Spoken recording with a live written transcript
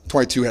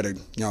22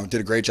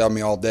 did a great job of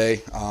me all day.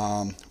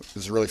 It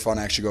was really fun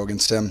to actually go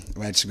against him.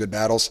 We had some good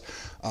battles.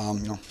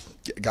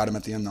 Got him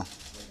at the end though.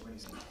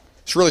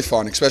 It's really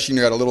fun, especially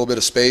when you got a little bit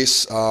of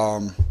space.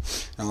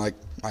 Like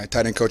my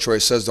tight end coach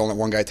always says, don't let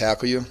one guy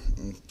tackle you.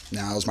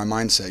 Now that was my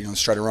mindset.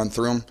 Just try to run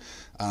through him,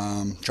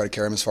 try to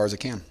carry him as far as I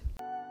can.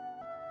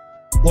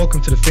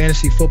 Welcome to the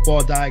Fantasy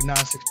Football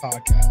Diagnostics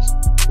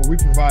Podcast, where we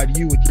provide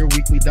you with your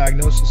weekly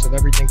diagnosis of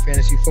everything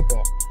fantasy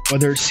football.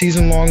 Whether it's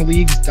season-long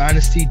leagues,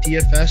 dynasty,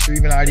 DFS, or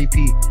even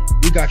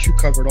IDP, we got you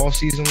covered all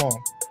season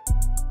long.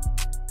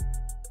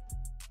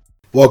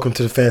 Welcome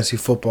to the Fantasy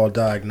Football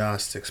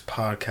Diagnostics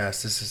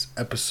Podcast. This is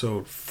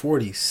episode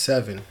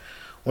 47.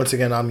 Once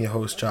again, I'm your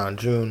host, John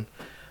June.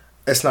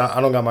 I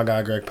don't got my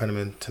guy Greg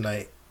Penniman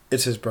tonight.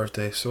 It's his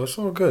birthday, so it's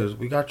all good.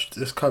 We got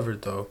this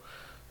covered, though.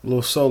 A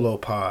little solo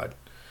pod.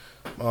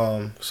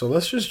 So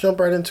let's just jump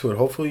right into it.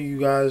 Hopefully you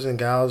guys and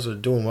gals are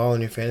doing well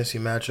in your fantasy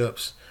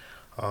matchups.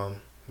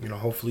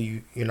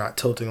 Hopefully you're not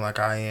tilting like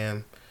I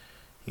am.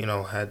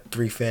 Had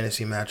 3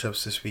 fantasy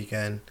matchups this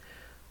weekend.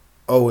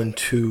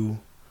 0-2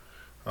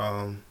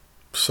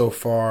 so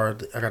far.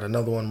 I got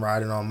another one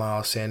riding on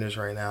Miles Sanders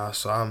right now,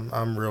 so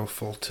I'm real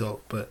full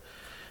tilt. But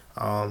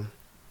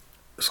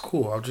it's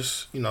cool. I'm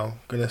just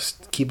gonna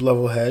keep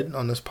level head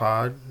on this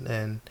pod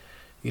and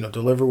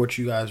deliver what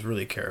you guys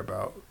really care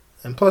about.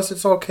 And plus,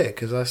 it's okay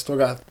because I still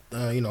got,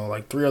 3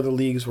 other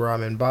leagues where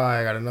I'm in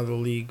bye. I got another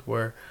league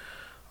where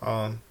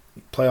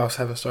playoffs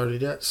haven't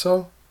started yet.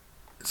 So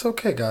it's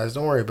okay, guys.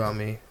 Don't worry about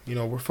me.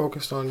 We're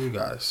focused on you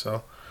guys.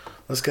 So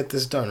let's get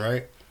this done,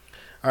 right?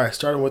 All right,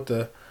 starting with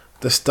the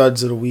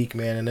studs of the week,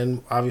 man. And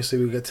then, obviously,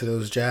 we get to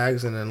those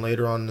JAGs. And then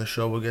later on in the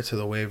show, we'll get to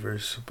the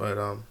waivers. But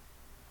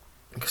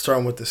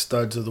starting with the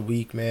studs of the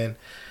week, man.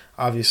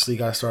 Obviously,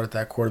 got to start at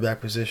that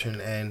quarterback position.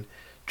 And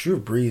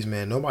Drew Brees,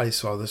 man, nobody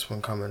saw this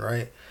one coming,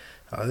 right?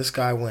 This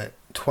guy went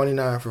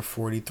 29 for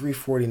 40,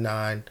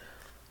 349,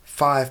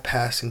 5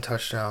 passing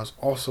touchdowns.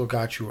 Also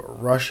got you a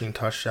rushing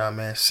touchdown,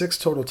 man. 6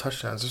 total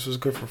touchdowns. This was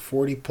good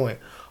for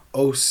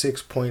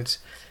 40.06 points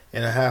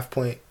in a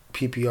half-point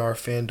PPR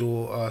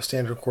FanDuel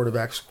standard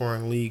quarterback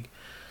scoring league.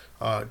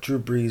 Drew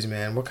Brees,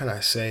 man, what can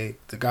I say?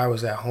 The guy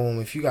was at home.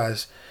 If you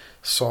guys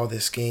saw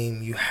this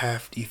game,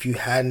 if you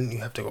hadn't, you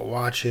have to go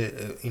watch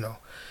it.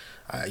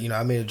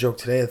 I made a joke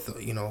today.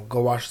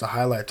 Go watch the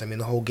highlights. I mean,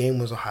 the whole game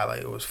was a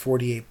highlight. It was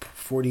 48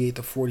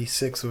 to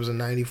 46. It was a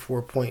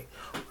 94-point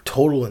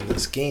total in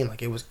this game.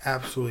 Like, it was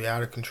absolutely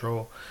out of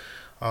control.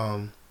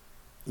 Drew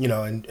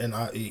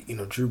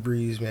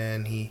Brees,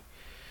 man, he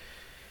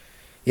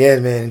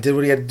did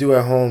what he had to do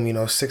at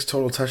home. 6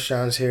 total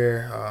touchdowns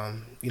here.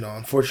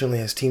 Unfortunately,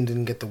 his team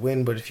didn't get the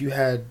win. But if you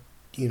had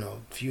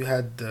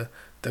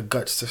the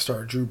guts to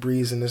start Drew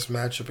Brees in this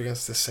matchup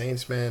against the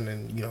Saints, man,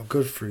 and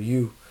good for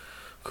you.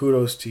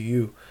 Kudos to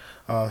you.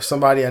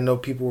 Somebody I know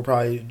people were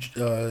probably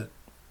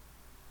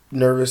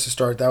nervous to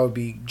start. That would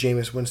be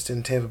Jameis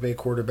Winston, Tampa Bay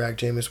quarterback.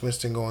 Jameis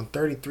Winston going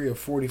 33 of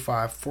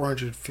 45,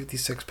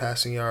 456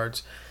 passing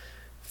yards,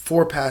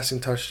 4 passing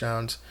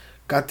touchdowns.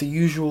 Got the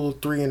usual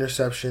 3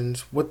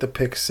 interceptions with the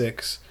pick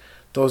 6.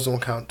 Those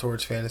don't count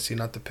towards fantasy,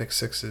 not the pick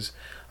 6s.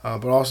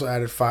 But also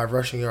added 5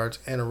 rushing yards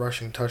and a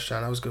rushing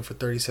touchdown. That was good for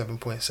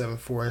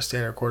 37.74 in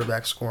standard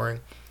quarterback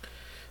scoring.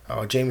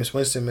 Jameis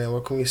Winston, man,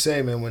 what can we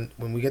say, man?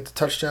 When we get the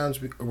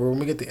touchdowns, when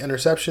we get the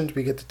interceptions,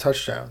 we get the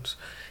touchdowns.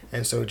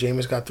 And so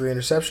Jameis got 3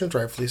 interceptions,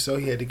 rightfully so.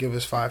 He had to give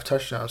us 5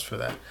 touchdowns for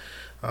that.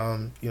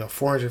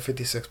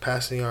 456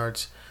 passing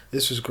yards.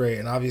 This was great,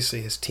 and obviously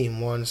his team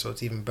won, so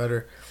it's even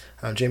better.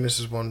 Jameis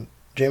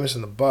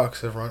and the Bucs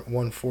have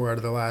won 4 out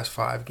of the last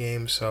 5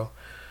 games, so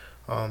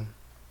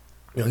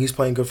he's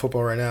playing good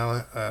football right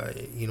now.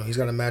 He's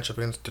got a matchup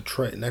against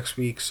Detroit next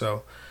week,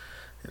 so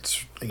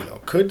it's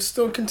could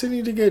still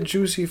continue to get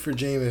juicy for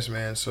Jameis,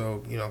 man.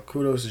 So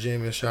kudos to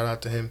Jameis. Shout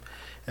out to him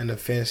and the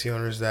fantasy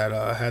owners that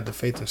had the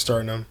faith in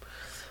starting him.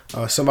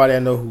 Somebody I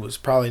know who was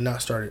probably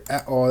not started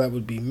at all, that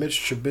would be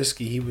Mitch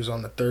Trubisky. He was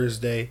on the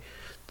Thursday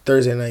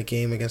night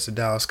game against the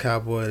Dallas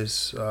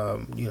Cowboys.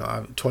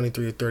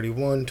 23 of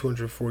 31,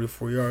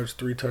 244 yards,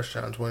 3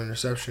 touchdowns, 1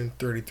 interception,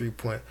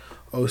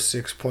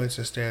 33.06 points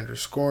in standard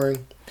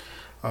scoring.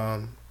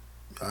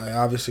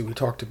 Obviously, we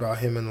talked about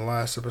him in the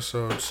last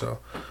episode, so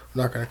I'm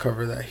not going to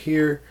cover that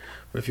here.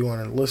 But if you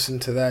want to listen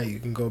to that, you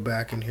can go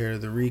back and hear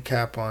the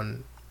recap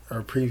on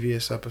our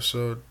previous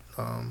episode,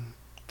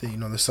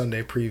 the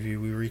Sunday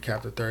preview. We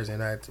recapped the Thursday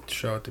night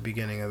show at the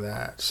beginning of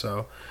that.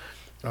 So,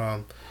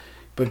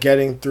 but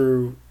getting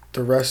through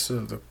the rest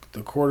of the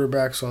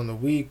quarterbacks on the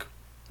week,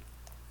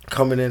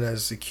 coming in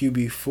as the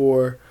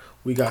QB4,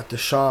 we got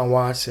Deshaun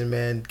Watson,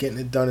 man, getting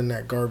it done in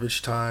that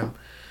garbage time.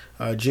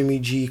 Jimmy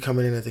G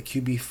coming in at the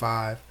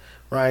QB5.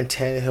 Ryan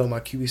Tannehill,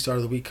 my QB start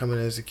of the week, coming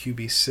in as the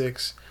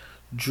QB6.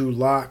 Drew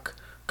Lock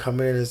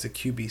coming in as the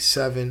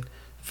QB7.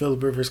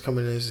 Phillip Rivers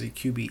coming in as the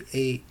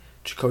QB8.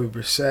 Jacoby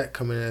Brissett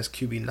coming in as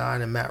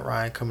QB9. And Matt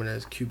Ryan coming in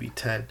as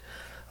QB10.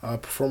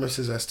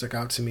 Performances that stuck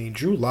out to me.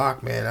 Drew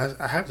Lock, man,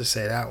 I have to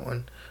say that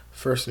one.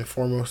 First and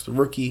foremost, the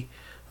rookie,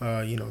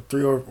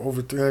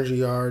 over 300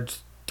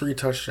 yards, 3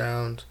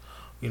 touchdowns,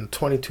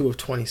 22 of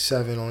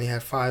 27, only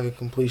had 5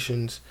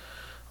 incompletions.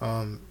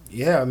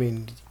 Yeah, I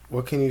mean,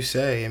 what can you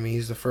say? I mean,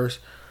 he's the first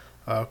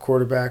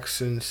quarterback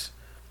since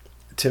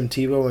Tim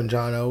Tebow and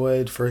John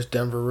Elway, the first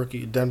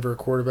Denver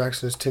quarterback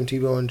since Tim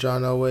Tebow and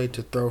John Elway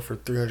to throw for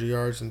 300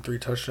 yards and 3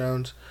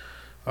 touchdowns.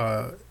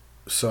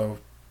 So,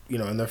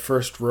 in their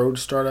first road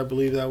start, I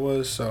believe that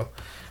was. So,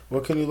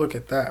 what can you look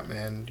at that,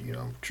 man?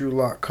 Drew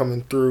Lock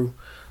coming through.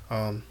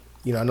 I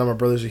know my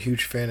brother's a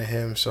huge fan of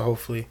him, so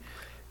hopefully,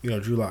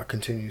 Drew Lock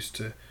continues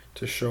to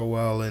show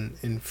well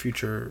in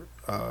future,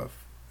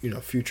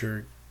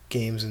 future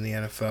games in the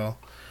NFL.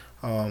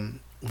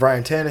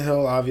 Ryan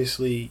Tannehill,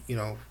 obviously,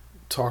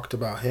 talked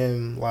about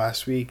him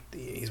last week.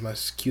 He was my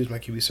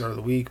QB start of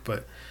the week,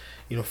 but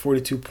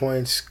 42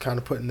 points, kind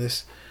of putting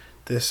this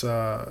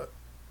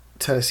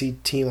Tennessee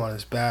team on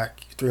his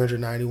back.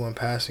 391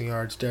 passing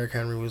yards. Derrick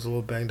Henry was a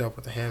little banged up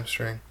with a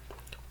hamstring,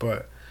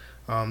 but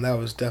that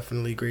was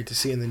definitely great to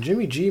see. And then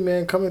Jimmy G,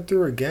 man, coming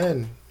through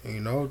again.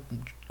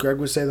 Greg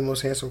would say the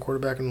most handsome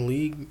quarterback in the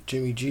league,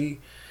 Jimmy G.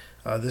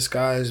 This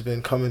guy has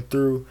been coming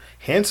through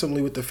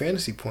handsomely with the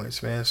fantasy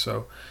points, man.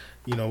 So,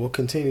 we'll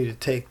continue to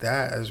take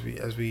that as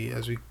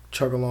we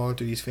chug along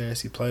through these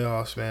fantasy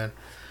playoffs, man.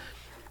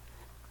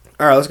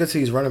 All right, let's get to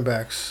these running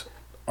backs.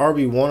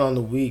 RB1 on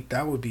the week,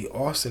 that would be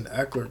Austin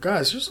Eckler.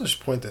 Guys, let's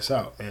point this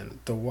out, man.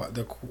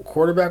 The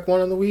quarterback one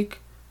on the week,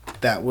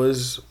 that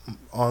was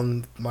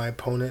on my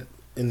opponent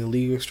in the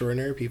League of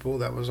Extraordinary People.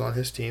 That was on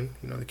his team.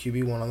 The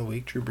QB one on the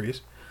week, Drew Brees.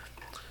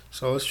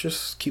 So let's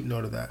just keep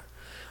note of that.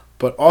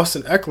 But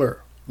Austin Eckler,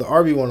 the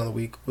RB1 on the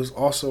week, was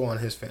also on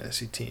his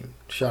fantasy team.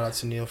 Shout out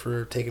to Neil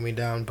for taking me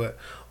down. But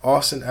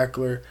Austin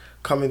Eckler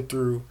coming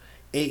through,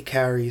 8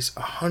 carries,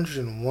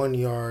 101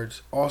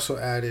 yards, also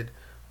added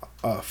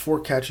 4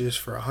 catches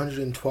for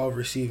 112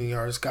 receiving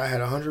yards. Guy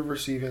had 100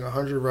 receiving,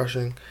 100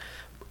 rushing.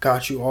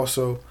 Got you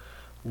also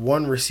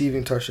 1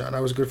 receiving touchdown.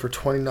 That was good for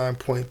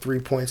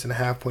 29.3 points in a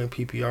half-point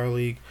PPR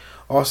league.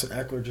 Austin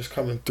Eckler just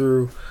coming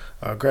through.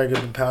 Greg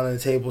had been pounding the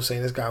table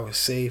saying this guy was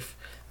safe.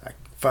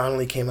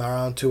 Finally came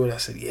around to it. I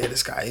said, yeah,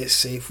 this guy is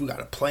safe. We got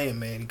to play him,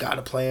 man. You got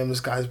to play him.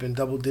 This guy's been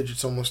double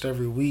digits almost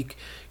every week.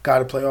 Got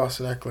to play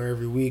Austin Eckler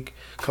every week.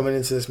 Coming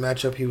into this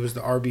matchup, he was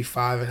the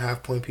RB5 in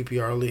half-point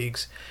PPR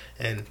leagues.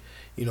 And,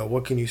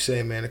 what can you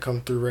say, man? To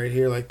come through right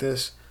here like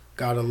this,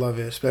 got to love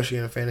it, especially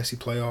in the fantasy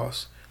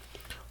playoffs.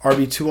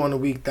 RB2 on the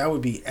week, that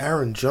would be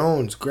Aaron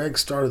Jones. Greg's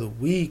start of the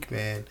week,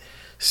 man.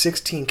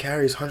 16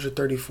 carries,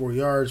 134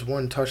 yards,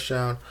 1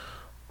 touchdown.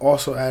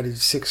 Also added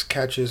 6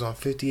 catches on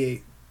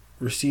 58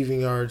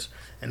 receiving yards,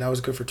 and that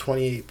was good for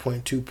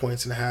 28.2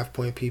 points in a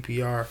half-point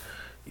PPR.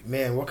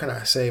 Man, what can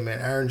I say,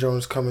 man? Aaron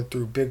Jones coming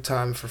through big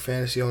time for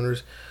fantasy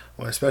owners,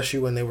 especially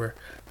when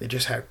they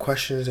just had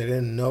questions. They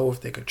didn't know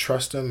if they could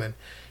trust him, and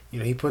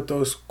he put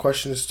those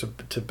questions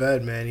to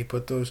bed, man. He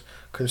put those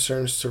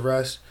concerns to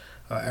rest.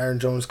 Aaron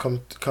Jones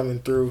coming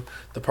through.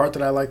 The part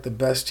that I like the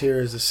best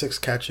here is the 6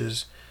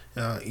 catches.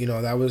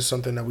 That was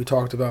something that we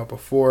talked about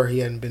before. He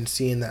hadn't been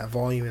seeing that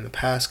volume in the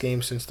past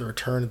game since the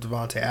return of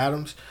Davante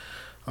Adams.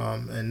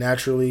 And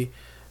naturally,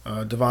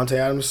 Davante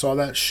Adams saw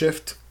that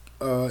shift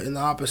in the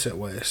opposite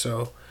way.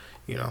 So,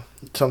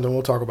 something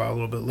we'll talk about a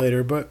little bit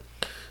later. But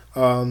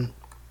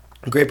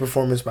great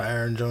performance by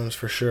Aaron Jones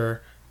for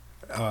sure.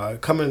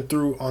 Coming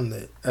through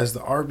as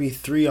the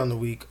RB3 on the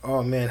week.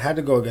 Oh, man, had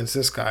to go against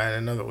this guy in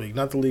another league.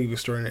 Not the League of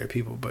Extraordinary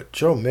People, but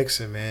Joe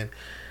Mixon, man.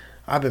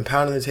 I've been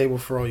pounding the table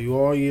for you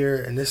all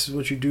year, and this is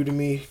what you do to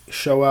me.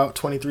 Show out,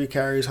 23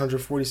 carries,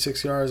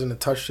 146 yards, and a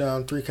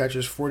touchdown, 3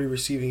 catches, 40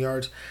 receiving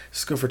yards.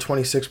 It's good for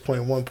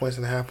 26.1 points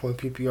and a half-point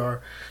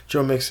PPR.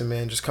 Joe Mixon,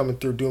 man, just coming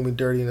through, doing me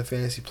dirty in the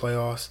fantasy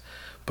playoffs.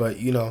 But,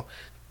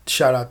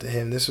 shout out to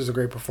him. This was a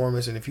great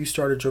performance, and if you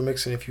started Joe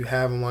Mixon, if you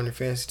have him on your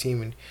fantasy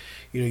team, and,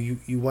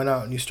 you went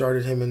out and you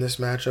started him in this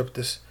matchup,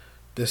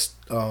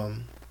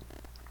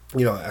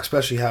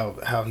 especially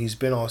how he's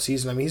been all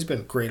season. I mean, he's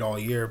been great all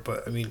year,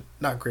 but,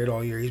 not great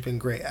all year. He's been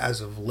great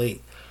as of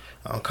late,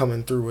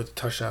 coming through with the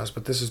touchdowns.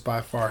 But this is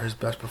by far his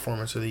best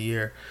performance of the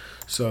year.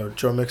 So,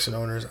 Joe Mixon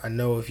owners, I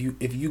know if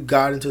you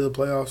got into the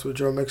playoffs with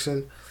Joe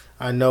Mixon,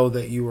 I know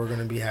that you were going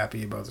to be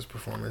happy about this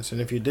performance.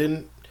 And if you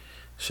didn't,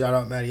 shout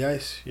out Matty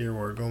Ice. You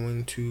were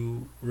going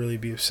to really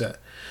be upset.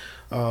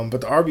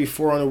 But the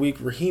RB4 on the week,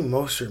 Raheem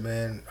Mostert,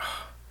 man.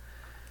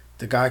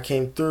 The guy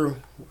came through.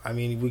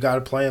 We got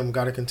to play him. We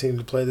got to continue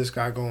to play this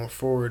guy going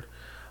forward.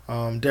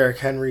 Derrick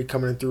Henry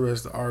coming through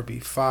as the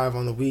RB5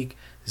 on the week.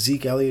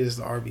 Zeke Elliott is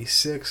the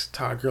RB6.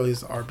 Todd Gurley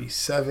is the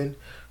RB7.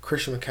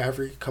 Christian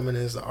McCaffrey coming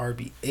in as the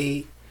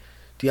RB8.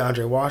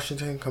 DeAndre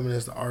Washington coming in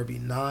as the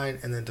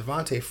RB9. And then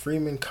Devontae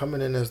Freeman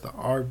coming in as the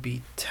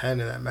RB10 in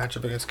that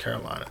matchup against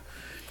Carolina.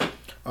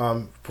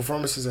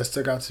 Performances that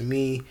stuck out to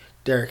me,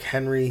 Derrick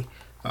Henry.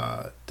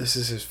 This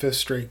is his 5th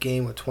straight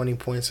game with 20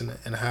 points and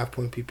a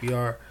half-point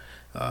PPR.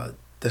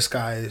 This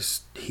guy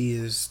is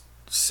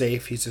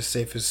safe. He's as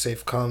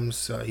safe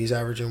comes. He's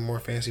averaging more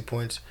fantasy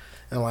points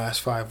in the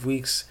last 5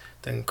 weeks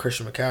than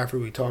Christian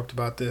McCaffrey. We talked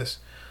about this.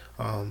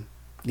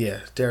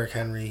 Derrick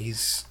Henry,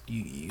 he's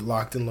you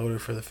locked and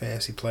loaded for the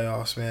fantasy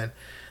playoffs, man.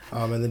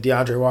 And then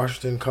DeAndre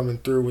Washington coming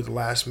through with the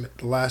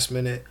last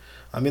minute.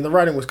 I mean, the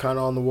writing was kind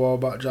of on the wall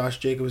about Josh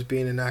Jacobs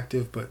being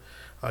inactive, but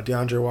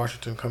DeAndre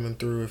Washington coming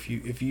through.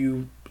 If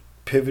you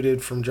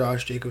pivoted from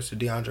Josh Jacobs to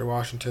DeAndre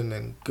Washington,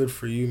 then good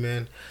for you,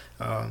 man.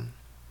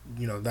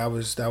 That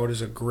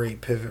was a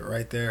great pivot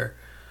right there.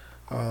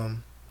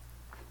 And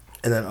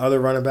then other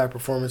running back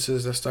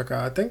performances that stuck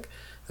out, I think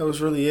that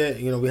was really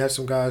it. We had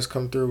some guys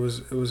come through.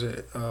 It was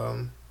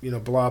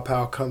Bilal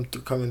Powell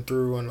coming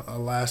through on a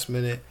last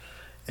minute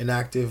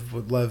inactive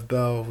with Lev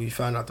Bell. We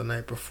found out the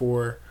night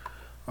before.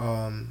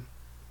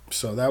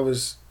 So that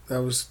was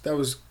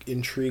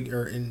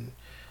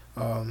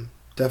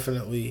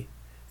definitely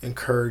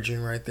encouraging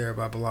right there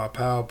by Bilal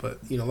Powell. But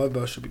Lev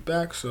Bell should be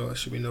back, so that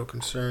should be no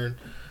concern.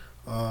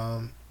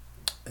 And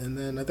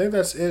then I think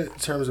that's it in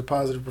terms of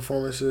positive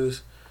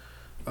performances.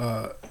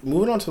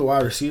 Moving on to the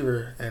wide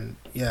receiver, and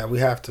yeah, we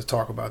have to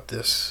talk about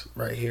this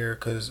right here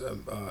because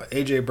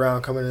A.J.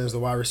 Brown coming in as the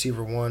wide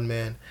receiver 1,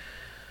 man.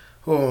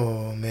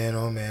 Oh, man.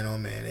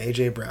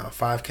 A.J. Brown,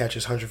 5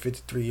 catches,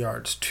 153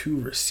 yards, 2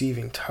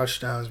 receiving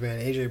touchdowns, man.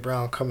 A.J.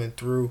 Brown coming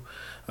through.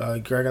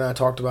 Greg and I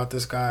talked about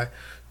this guy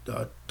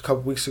a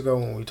couple weeks ago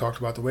when we talked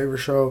about the waiver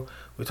show.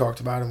 We talked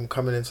about him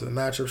coming into the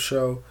matchup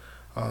show.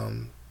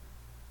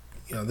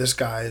 This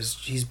guy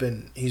he's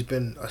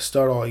been a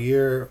stud all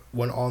year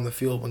when on the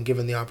field, when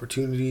given the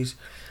opportunities.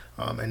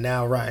 And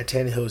now Ryan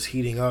Tannehill is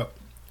heating up,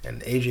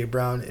 and A.J.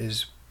 Brown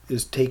is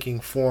taking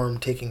form,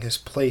 taking his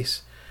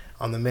place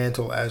on the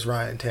mantle as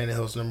Ryan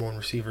Tannehill's number 1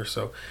 receiver.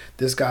 So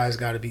this guy's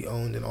got to be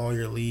owned in all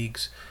your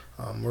leagues.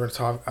 We're going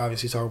to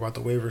obviously talk about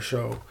the waiver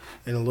show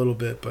in a little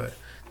bit, but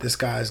this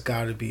guy's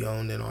got to be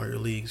owned in all your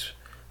leagues.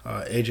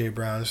 A.J.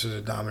 Brown, this is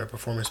a dominant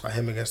performance by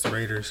him against the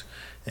Raiders,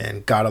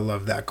 and got to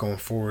love that going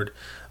forward.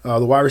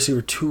 The wide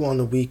receiver 2 on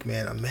the week,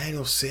 man,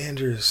 Emmanuel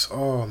Sanders.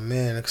 Oh,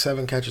 man,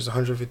 7 catches,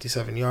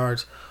 157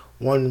 yards,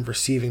 1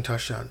 receiving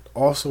touchdown.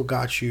 Also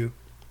got you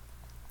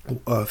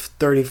a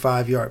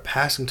 35-yard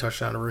passing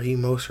touchdown to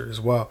Raheem Mostert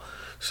as well.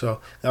 So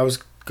that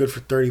was good for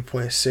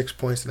 30.6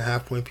 points and a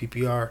half-point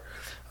PPR.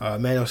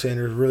 Emmanuel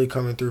Sanders really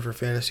coming through for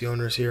fantasy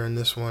owners here in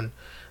this one.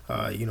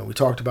 We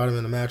talked about him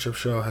in the matchup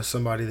show as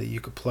somebody that you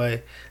could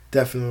play.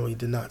 Definitely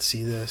did not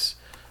see this.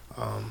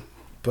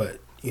 But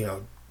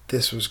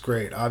this was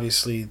great.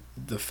 Obviously,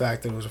 the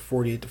fact that it was a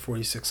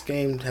 48-46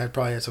 game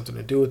probably had something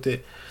to do with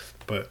it.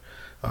 But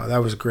that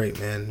was great,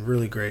 man.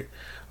 Really great.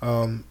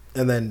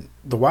 And then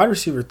the wide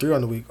receiver 3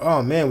 on the week.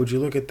 Oh, man, would you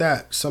look at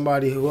that?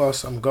 Somebody who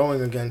else I'm going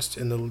against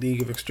in the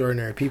League of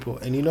Extraordinary People.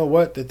 And you know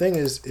what? The thing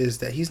is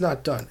that he's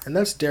not done. And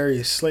that's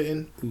Darius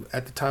Slayton, who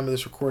at the time of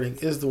this recording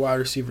is the wide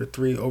receiver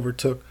 3,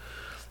 overtook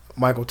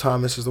Michael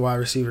Thomas as the wide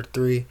receiver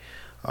 3.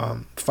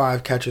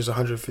 5 catches,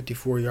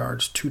 154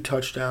 yards, 2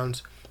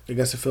 touchdowns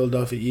against the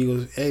Philadelphia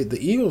Eagles. Hey,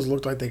 the Eagles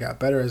looked like they got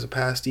better as a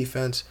pass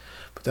defense,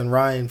 but then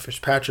Ryan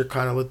Fitzpatrick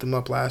kind of lit them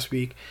up last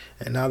week,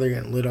 and now they're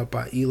getting lit up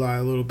by Eli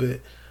a little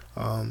bit.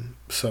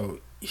 So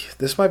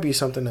this might be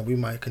something that we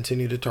might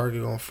continue to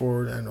target going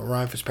forward. And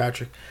Ryan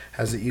Fitzpatrick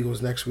has the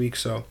Eagles next week,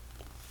 so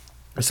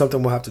it's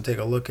something we'll have to take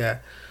a look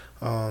at.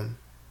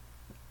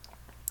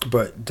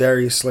 But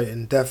Darius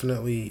Slayton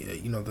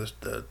definitely,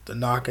 the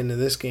knock into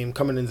this game,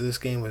 coming into this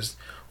game was,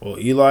 well,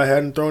 Eli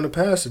hadn't thrown a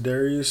pass to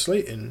Darius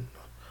Slayton.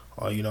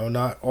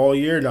 Not all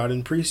year, not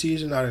in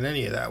preseason, not in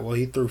any of that. Well,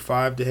 he threw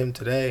 5 to him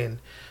today, and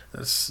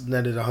that's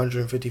netted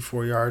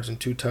 154 yards and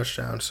 2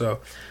 touchdowns. So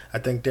I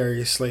think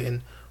Darius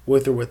Slayton,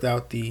 with or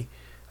without the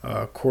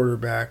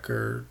quarterback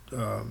or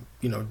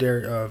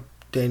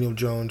Daniel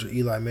Jones or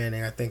Eli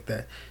Manning, I think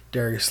that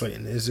Darius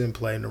Slayton is in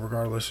play,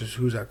 regardless of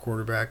who's at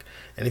quarterback.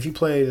 And if you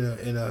play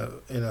in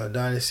a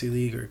dynasty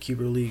league or a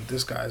keeper league,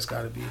 this guy's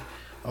got to be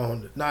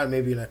owned. Not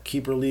maybe in a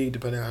keeper league,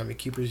 depending on how many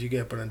keepers you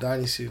get, but in a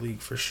dynasty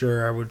league for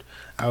sure,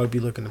 I would be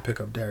looking to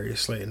pick up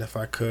Darius Slayton if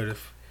I could.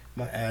 If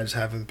my ads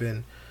haven't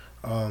been,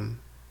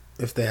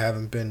 if they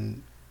haven't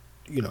been,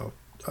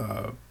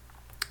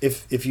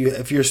 if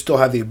you still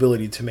have the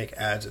ability to make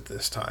ads at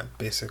this time,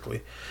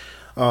 basically.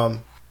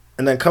 And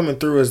then coming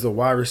through as the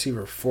wide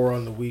receiver 4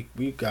 on the week,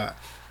 we've got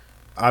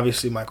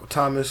obviously Michael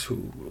Thomas,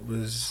 who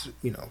was,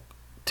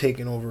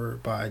 taken over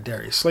by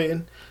Darius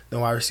Slayton. The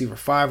wide receiver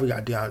 5, we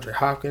got DeAndre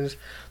Hopkins.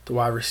 The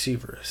wide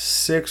receiver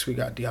 6, we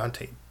got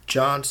Deontay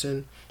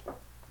Johnson.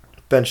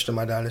 Benched in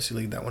my dynasty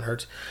league, that one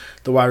hurts.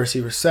 The wide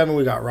receiver 7,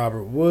 we got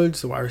Robert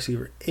Woods. The wide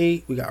receiver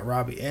 8, we got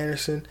Robbie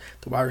Anderson.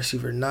 The wide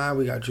receiver 9,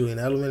 we got Julian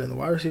Edelman. And the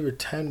wide receiver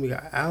 10, we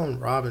got Allen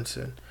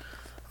Robinson.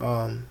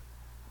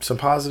 Some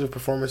positive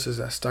performances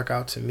that stuck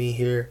out to me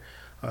here.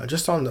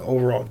 Just on the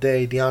overall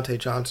day, Deontay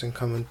Johnson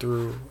coming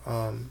through,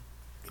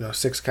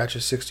 6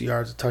 catches, 60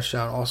 yards, a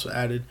touchdown. Also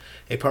added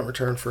a punt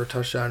return for a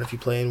touchdown if you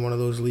play in one of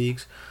those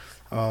leagues.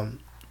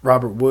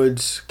 Robert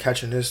Woods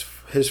catching his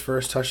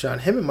first touchdown.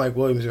 Him and Mike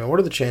Williams, man, what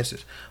are the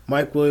chances?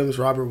 Mike Williams,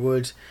 Robert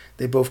Woods,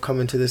 they both come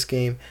into this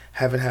game,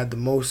 haven't had the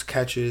most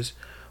catches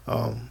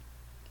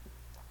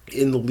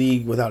in the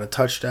league without a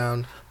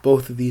touchdown.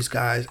 Both of these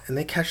guys, and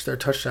they catch their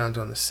touchdowns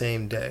on the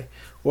same day.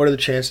 What are the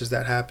chances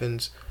that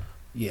happens?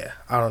 Yeah,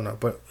 I don't know.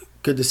 But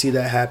good to see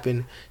that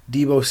happen.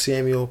 Deebo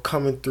Samuel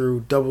coming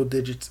through double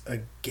digits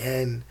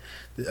again.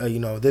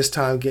 This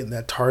time getting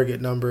that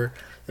target number.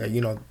 A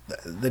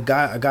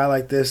guy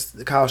like this,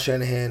 Kyle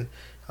Shanahan,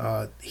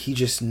 he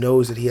just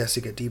knows that he has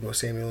to get Deebo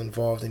Samuel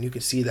involved, and you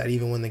could see that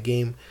even when the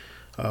game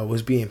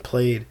was being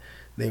played,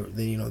 they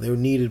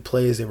needed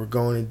plays. They were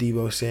going to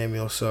Deebo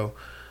Samuel, so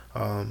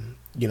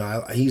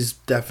he's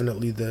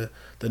definitely the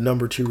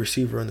number 2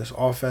 receiver in this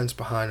offense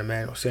behind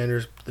Emmanuel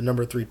Sanders, the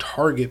number 3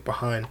 target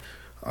behind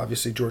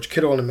obviously George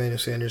Kittle and Emmanuel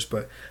Sanders,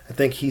 but I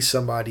think he's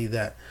somebody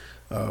that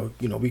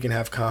we can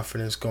have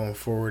confidence going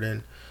forward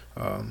in.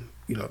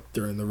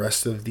 During the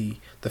rest of the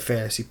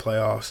fantasy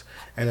playoffs.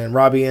 And then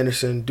Robbie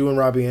Anderson doing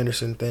Robbie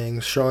Anderson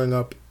things, showing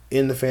up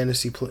in the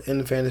fantasy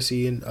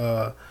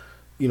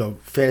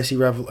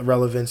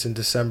relevance in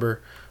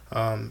December.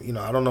 I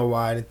don't know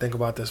why I didn't think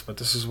about this, but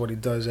this is what he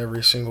does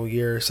every single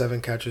year.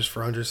 7 catches for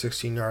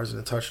 116 yards and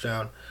a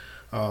touchdown.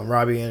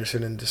 Robbie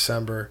Anderson in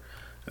December,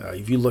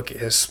 if you look at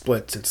his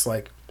splits, it's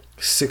like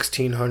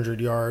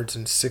 1,600 yards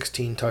and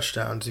 16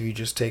 touchdowns if you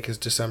just take his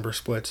December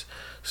splits.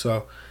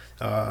 So,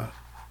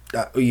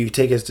 you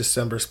take his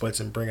December splits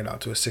and bring it out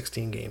to a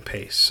 16-game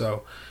pace.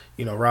 So,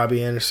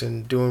 Robbie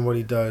Anderson doing what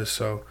he does.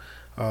 So,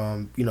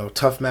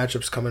 tough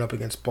matchups coming up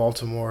against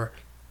Baltimore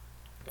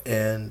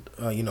and,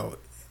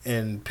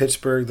 and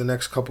Pittsburgh the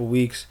next couple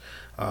weeks.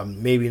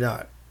 Maybe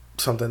not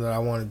something that I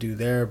want to do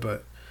there,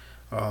 but,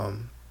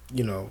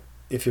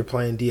 if you're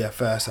playing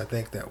DFS, I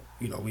think that,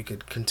 we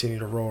could continue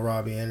to roll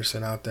Robbie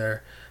Anderson out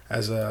there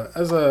as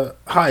a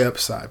high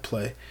upside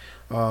play.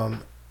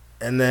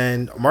 And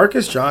then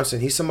Marcus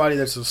Johnson, he's somebody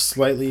that's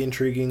slightly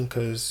intriguing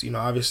because,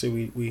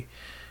 obviously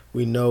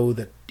we know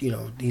that,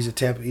 he's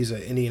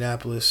an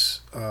Indianapolis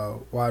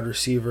wide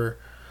receiver,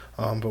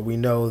 but we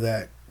know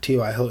that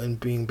T.Y. Hilton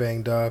being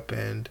banged up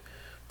and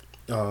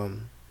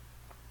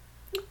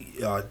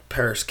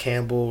Paris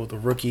Campbell, the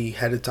rookie,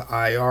 headed to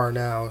IR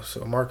now.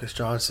 So Marcus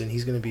Johnson,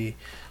 he's going to be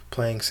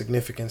playing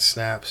significant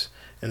snaps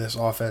in this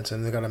offense,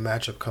 and they got a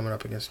matchup coming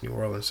up against New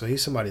Orleans. So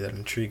he's somebody that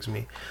intrigues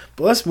me.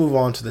 But let's move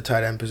on to the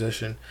tight end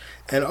position.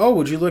 And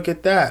would you look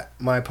at that?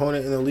 My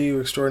opponent in the League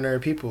of Extraordinary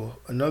People,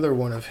 another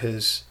one of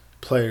his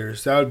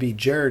players. That would be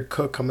Jared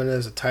Cook coming in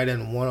as a tight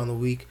end 1 on the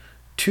week.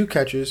 2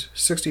 catches,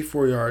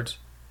 64 yards,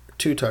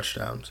 2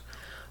 touchdowns.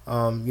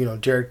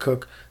 Jared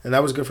Cook, and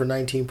that was good for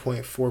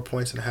 19.4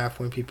 points and a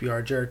half-point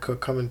PPR. Jared Cook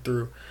coming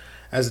through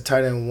as a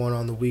tight end 1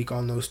 on the week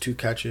on those 2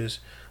 catches.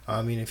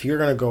 If you're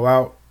going to go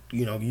out,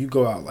 you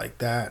go out like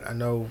that. I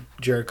know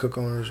Jared Cook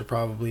owners are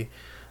probably,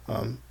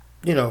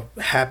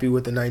 happy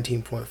with the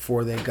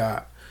 19.4 they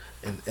got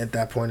at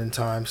that point in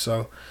time.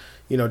 So,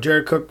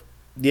 Jared Cook,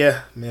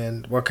 yeah,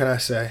 man, what can I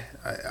say?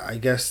 I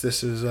guess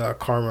this is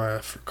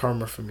karma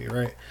for me,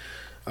 right?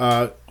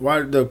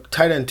 Why the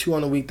tight end 2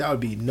 on the week? That would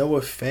be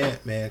Noah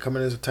Fant, man,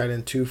 coming as a tight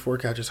end 2, 4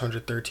 catches,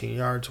 113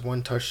 yards,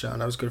 1 touchdown.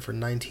 That was good for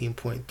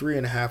 19.3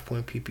 and a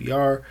half-point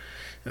PPR.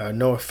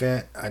 Noah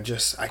Fant,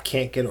 I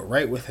can't get it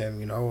right with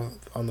him.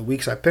 On the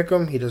weeks I pick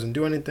him, he doesn't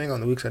do anything. On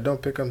the weeks I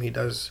don't pick him, he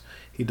does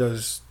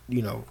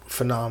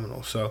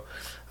phenomenal. So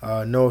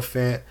Noah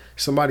Fant,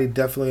 somebody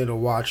definitely to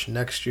watch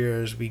next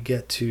year as we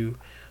get to,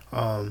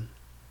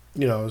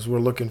 as we're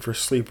looking for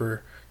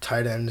sleeper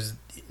tight ends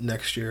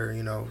next year.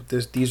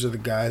 These are the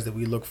guys that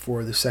we look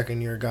for, the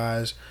second-year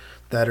guys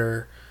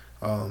that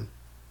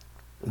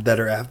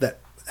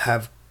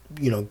have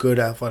good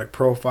athletic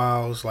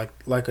profiles,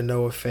 like a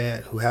Noah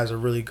Fant, who has a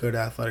really good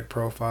athletic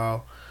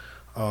profile.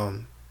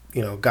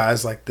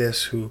 Guys like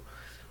this who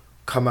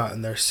could come out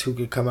in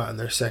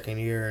their second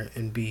year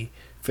and be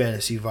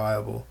fantasy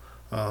viable,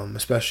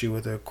 especially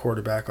with a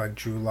quarterback like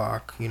Drew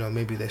Lock.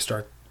 Maybe they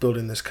start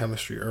building this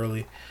chemistry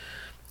early.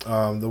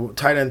 The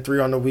tight end 3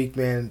 on the week,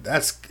 man,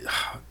 that's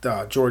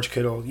George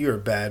Kittle. You're a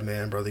bad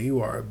man, brother. You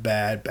are a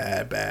bad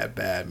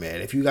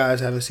man. If you guys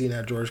haven't seen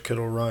that George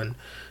Kittle run,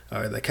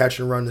 the catch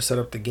and run to set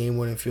up the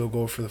game-winning field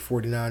goal for the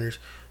 49ers,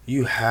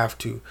 you have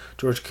to.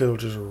 George Kittle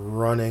just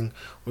running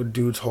with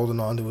dudes holding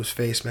on to his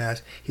face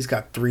mask. He's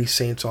got 3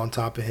 Saints on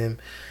top of him.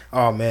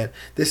 Oh, man,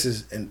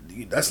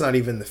 that's not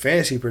even the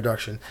fantasy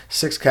production.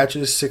 6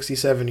 catches,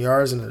 67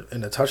 yards,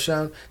 and a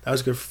touchdown. That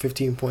was good for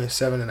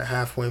 15.7 and a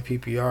half-point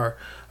PPR.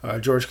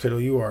 George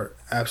Kittle, you are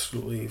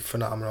absolutely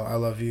phenomenal. I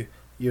love you.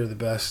 You're the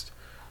best.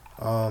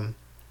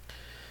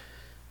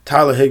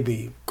 Tyler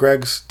Higbee,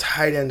 Greg's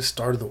tight end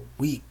start of the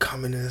week,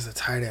 coming in as a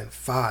tight end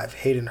 5.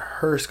 Hayden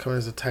Hurst coming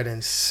as a tight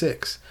end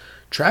 6.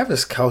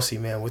 Travis Kelce,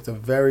 man, with a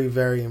very,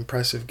 very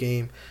impressive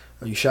game.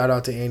 You shout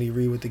out to Andy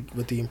Reid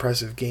with the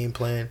impressive game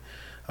plan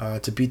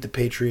to beat the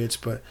Patriots.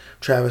 But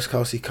Travis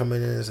Kelce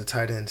coming in as a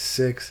tight end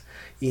 6.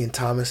 Ian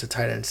Thomas, a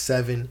tight end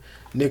 7.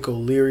 Nick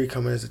O'Leary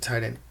coming as a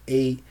tight end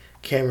 8.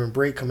 Cameron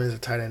Brate coming as a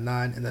tight end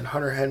 9. And then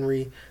Hunter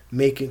Henry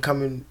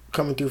coming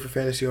through for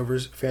fantasy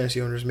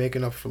owners,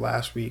 making up for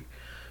last week.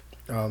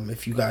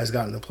 If you guys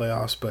got in the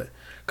playoffs, but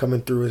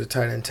coming through as a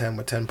tight end 10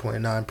 with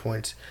 10.9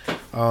 points.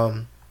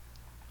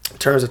 In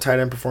terms of tight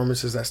end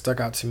performances that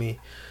stuck out to me,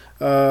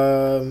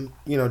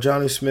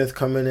 Johnny Smith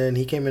coming in.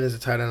 He came in as a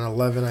tight end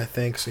 11, I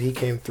think, so he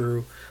came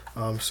through.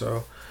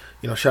 So,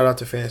 shout out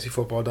to Fantasy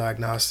Football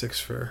Diagnostics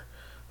for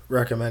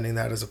recommending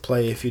that as a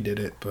play if you did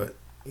it, but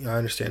I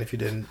understand if you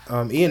didn't.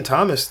 Ian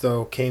Thomas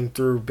though came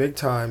through big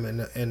time,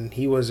 and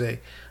he was a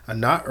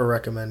not a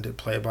recommended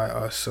play by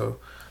us. So,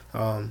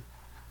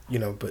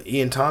 but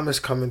Ian Thomas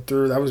coming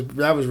through, that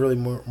was really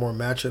more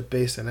matchup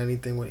based than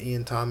anything with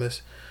Ian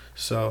Thomas.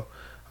 So,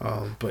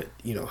 but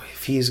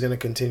if he's gonna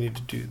continue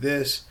to do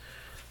this,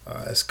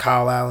 as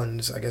Kyle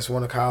Allen's, I guess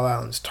one of Kyle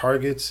Allen's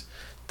targets,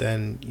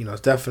 then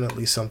it's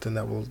definitely something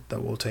that we'll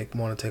want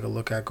to take a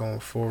look at going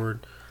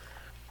forward.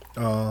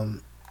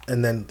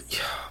 And then,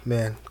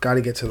 man, got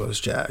to get to those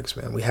JAGs,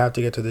 man. We have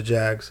to get to the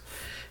JAGs,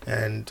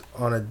 and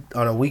on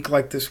a week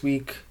like this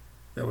week,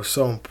 that was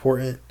so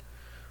important,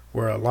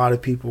 where a lot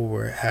of people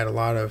had a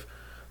lot of,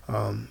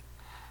 a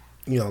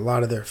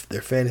lot of their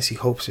fantasy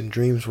hopes and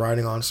dreams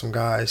riding on some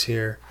guys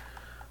here.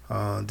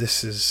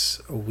 This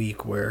is a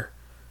week where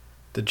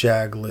the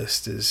JAG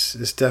list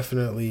is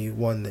definitely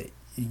one that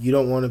you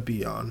don't want to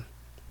be on.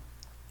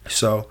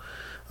 So,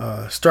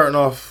 starting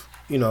off,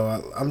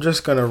 I'm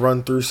just gonna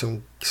run through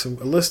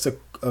a list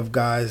of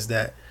guys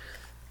that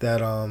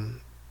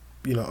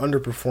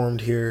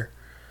underperformed here,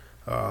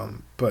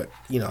 but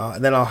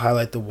then I'll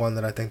highlight the one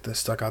that I think that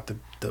stuck out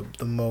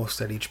the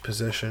most at each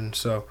position.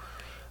 So,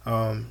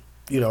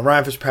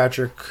 Ryan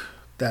Fitzpatrick,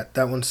 that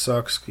one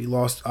sucks. He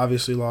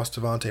obviously lost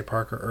Devontae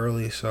Parker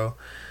early, so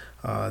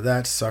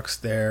that sucks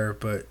there.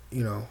 But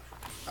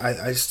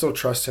I still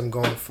trust him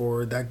going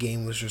forward. That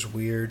game was just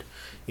weird.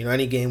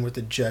 Any game with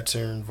the Jets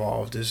are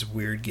involved is a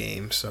weird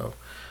game. So,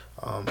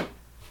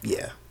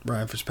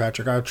 Ryan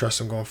Fitzpatrick, I trust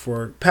him going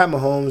forward. Pat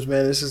Mahomes,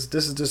 man, this is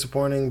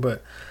disappointing,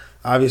 but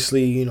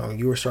obviously,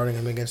 you were starting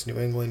him against New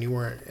England. You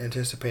weren't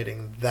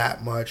anticipating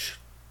that much.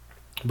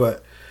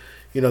 But,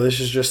 this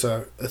is just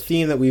a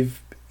theme that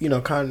we've, we've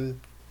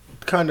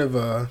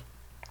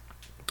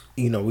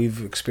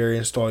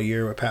experienced all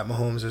year with Pat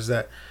Mahomes, is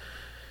that,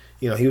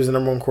 he was the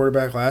number one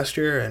quarterback last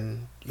year,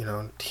 and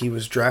he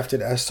was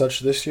drafted as such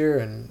this year,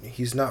 and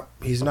he's not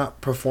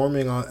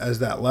performing as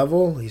that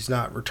level. He's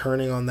not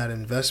returning on that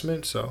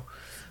investment. So,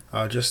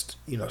 just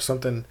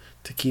something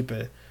to keep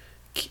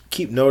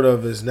note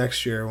of is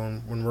next year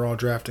when we're all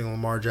drafting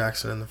Lamar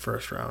Jackson in the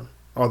first round.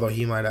 Although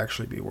he might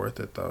actually be worth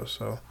it though.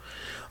 So,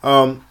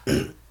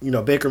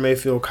 Baker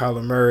Mayfield,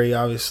 Kyler Murray.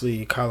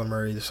 Obviously, Kyler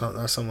Murray is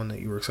that's someone that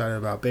you were excited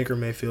about. Baker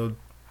Mayfield.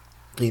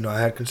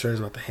 I had concerns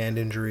about the hand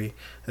injury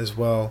as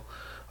well.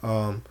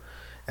 And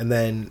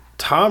then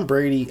Tom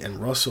Brady and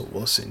Russell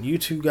Wilson. You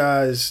two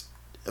guys,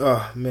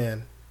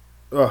 man.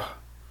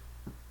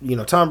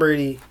 Tom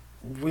Brady,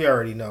 we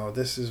already know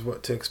this is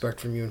what to expect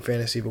from you in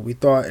fantasy, but we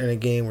thought in a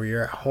game where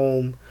you're at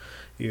home,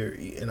 you're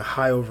in a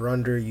high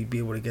over-under, you'd be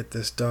able to get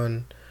this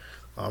done.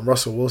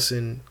 Russell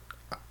Wilson,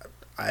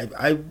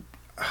 I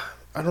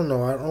don't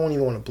know. I don't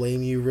even want to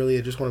blame you, really.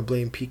 I just want to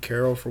blame Pete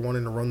Carroll for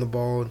wanting to run the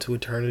ball into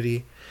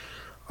eternity.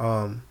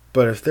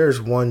 But if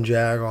there's one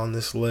Jag on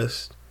this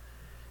list,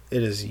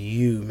 it is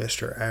you,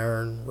 Mr.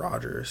 Aaron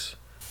Rodgers.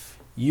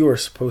 You are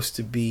supposed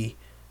to be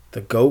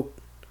the GOAT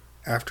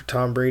after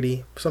Tom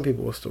Brady. Some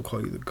people will still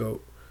call you the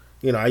GOAT.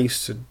 I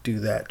used to do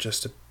that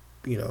just to,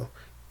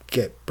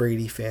 get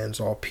Brady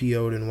fans all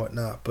PO'd and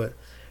whatnot. But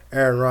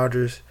Aaron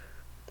Rodgers,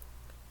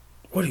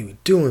 what are you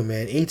doing,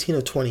 man? 18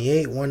 of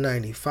 28,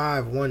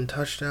 195, one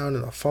touchdown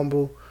and a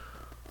fumble,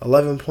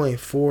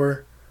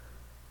 11.4.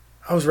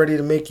 I was ready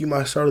to make you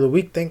my start of the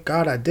week. Thank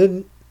God I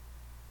didn't.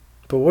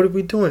 But what are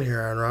we doing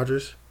here, Aaron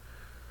Rodgers?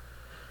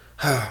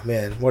 Ah,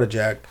 man, what a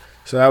Jag.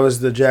 So that was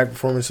the Jag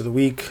performance of the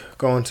week,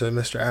 going to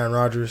Mr. Aaron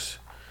Rodgers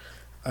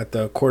at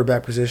the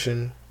quarterback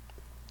position.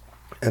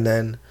 And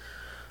then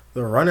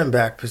the running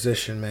back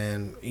position,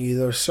 man,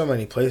 there's so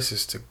many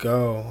places to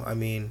go. I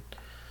mean,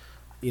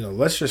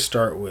 let's just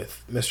start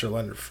with Mr.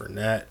 Leonard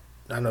Fournette.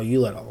 I know you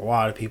let a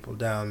lot of people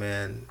down,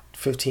 man.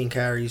 15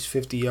 carries,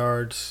 50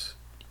 yards,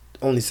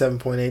 only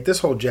 7.8. This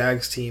whole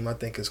Jags team, I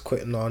think, is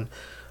quitting on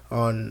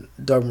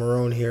Doug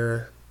Marrone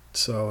here.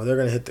 So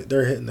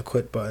they're hitting the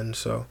quit button.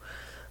 So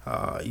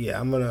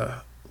I'm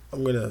gonna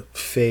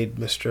fade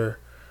Mr.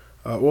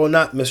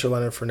 Not Mr.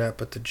 Leonard Fournette,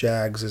 but the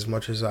Jags as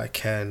much as I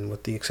can,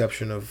 with the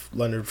exception of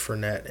Leonard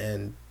Fournette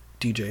and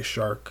DJ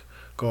Shark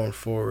going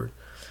forward.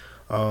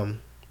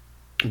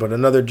 But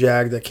another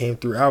Jag that came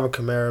through, Alvin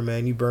Kamara,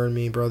 man, you burned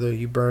me, brother.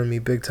 You burned me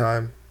big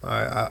time.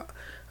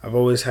 I've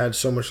always had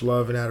so much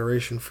love and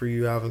adoration for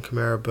you, Alvin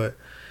Kamara, but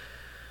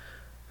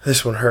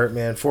this one hurt,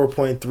 man.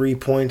 4.3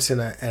 points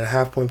and a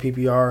half-point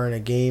PPR in a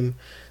game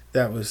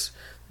that was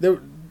there.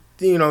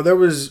 There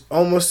was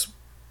almost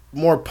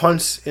more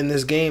punts in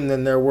this game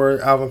than there were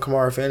Alvin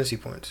Kamara fantasy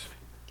points.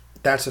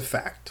 That's a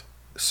fact.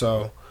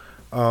 So,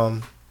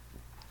 I'm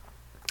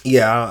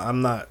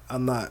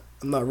not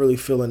really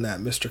feeling that,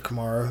 Mr.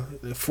 Kamara.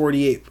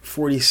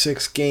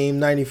 48-46 game,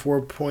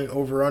 94-point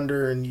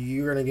over-under, and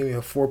you're going to give me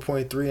a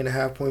 4.3 and a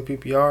half-point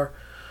PPR?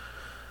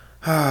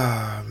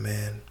 Ah,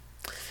 man.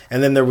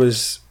 And then there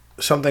was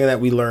something that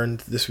we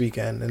learned this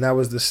weekend, and that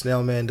was the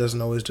snail man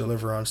doesn't always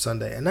deliver on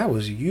Sunday. And that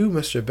was you,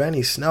 Mr.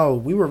 Benny Snell.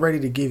 We were ready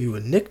to give you a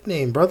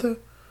nickname, brother.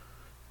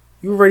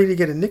 You were ready to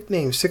get a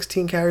nickname,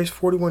 16 carries,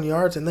 41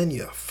 yards, and then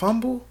you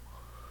fumble?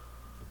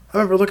 I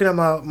remember looking at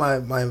my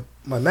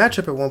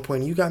matchup at one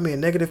point, and you got me a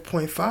negative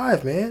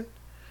 -0.5, man.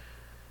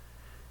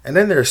 And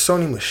then there's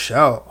Sony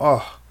Michel.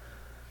 Oh,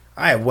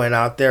 I went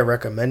out there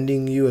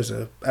recommending you as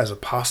a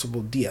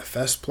possible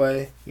DFS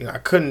play. I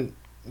couldn't,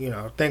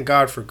 thank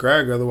God for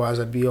Greg. Otherwise,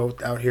 I'd be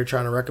out here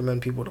trying to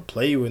recommend people to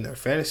play you in their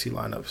fantasy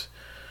lineups.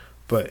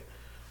 But,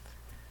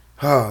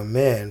 oh,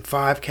 man,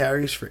 5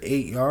 carries for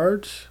 8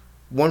 yards,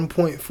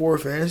 1.4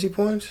 fantasy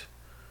points.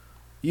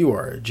 You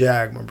are a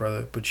Jag, my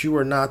brother, but you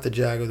are not the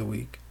Jag of the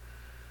week.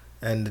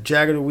 And the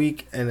Jag of the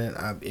week, and then,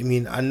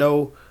 I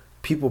know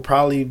people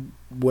probably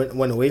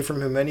went away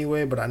from him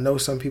anyway, but I know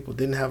some people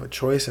didn't have a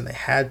choice and they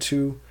had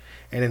to.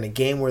 And in a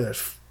game where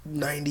there's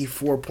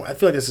 94 points, I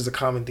feel like this is a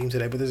common theme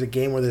today, but there's a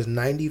game where there's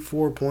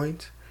 94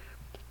 points.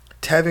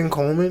 Tevin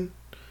Coleman,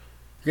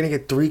 you're going to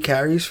get 3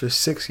 carries for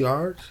 6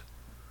 yards.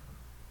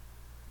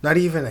 Not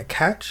even a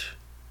catch.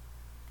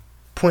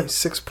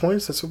 0.6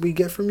 points, that's what we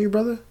get from you,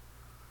 brother.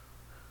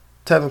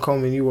 Tevin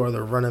Coleman, you are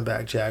the running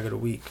back Jag of the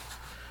week.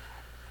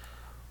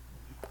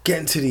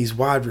 Getting to these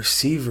wide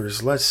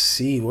receivers, let's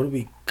see. What do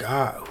we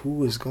got?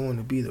 Who is going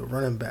to be the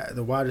running back,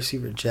 the wide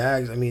receiver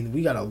Jags?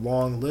 We got a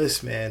long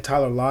list, man.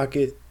 Tyler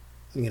Lockett,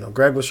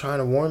 Greg was trying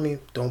to warn me.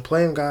 Don't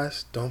play him,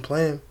 guys. Don't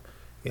play him.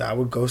 I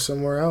would go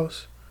somewhere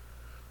else.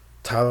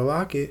 Tyler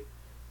Lockett.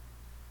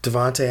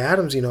 Devontae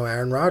Adams,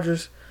 Aaron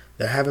Rodgers.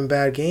 They're having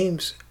bad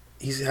games.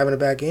 He's having a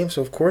bad game,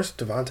 so of course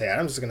Devontae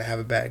Adams is going to have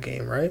a bad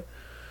game, right?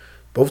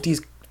 Both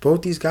these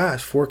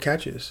guys, 4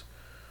 catches.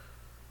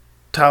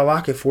 Tyler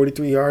Lockett,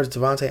 43 yards.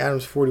 Devontae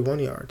Adams, 41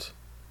 yards.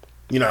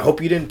 I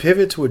hope you didn't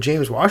pivot to a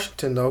James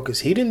Washington, though,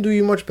 because he didn't do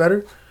you much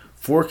better.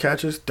 4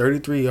 catches,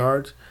 33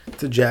 yards.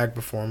 It's a Jag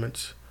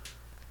performance.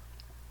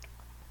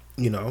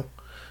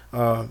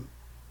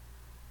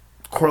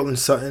 Cortland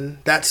Sutton,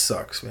 that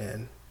sucks,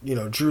 man.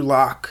 Drew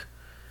Lock,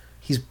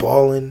 he's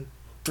balling.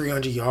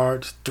 300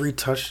 yards, 3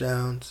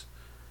 touchdowns.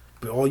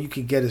 But all you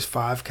could get is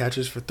 5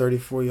 catches for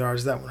 34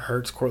 yards. That one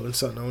hurts Cortland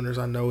Sutton owners,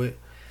 I know it.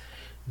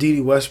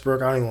 D.D.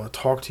 Westbrook, I don't even want to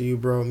talk to you,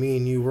 bro. Me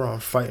and you, we're on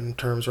fighting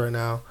terms right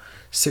now.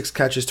 6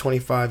 catches,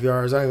 25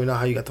 yards. I don't even know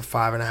how you got the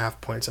 5.5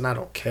 points, and I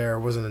don't care.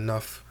 It wasn't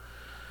enough.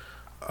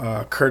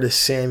 Curtis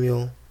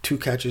Samuel, 2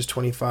 catches,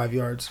 25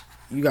 yards.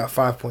 You got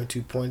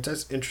 5.2 points.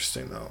 That's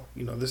interesting, though.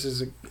 This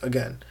is,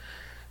 again,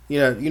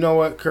 you know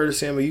what, Curtis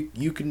Samuel,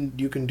 you can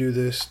do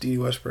this. D.D.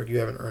 Westbrook, you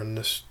haven't earned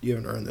this. You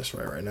haven't earned this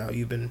right now.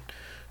 You've been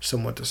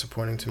somewhat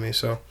disappointing to me.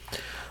 So,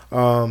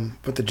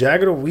 but the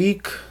Jag of the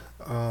week,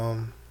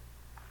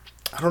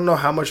 I don't know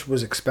how much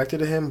was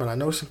expected of him, but I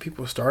know some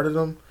people started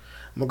him.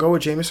 I'm going to go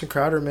with Jamison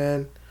Crowder,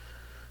 man.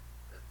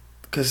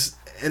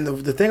 And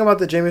the thing about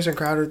the Jamison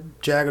Crowder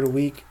Jag of the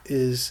week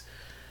is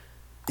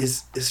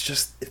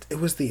just, it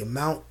was the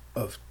amount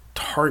of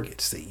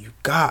targets that you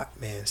got,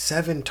 man.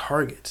 7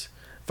 targets.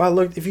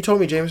 If you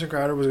told me Jamison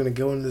Crowder was going to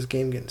go into this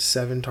game getting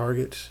 7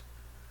 targets,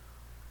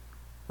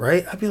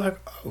 right? I'd be like,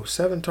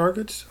 7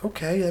 targets?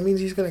 Okay, that means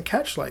he's going to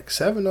catch like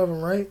 7 of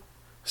them, right?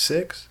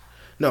 6?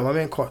 No, my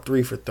man caught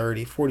 3 for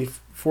 30,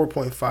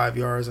 44.5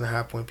 yards and a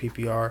half-point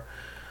PPR.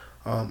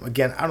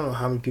 Again, I don't know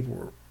how many people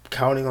were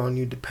counting on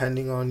you,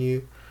 depending on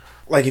you.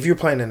 Like, if you're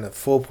playing in a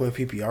full-point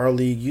PPR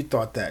league, you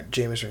thought that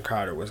Jamison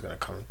Crowder was going to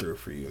come through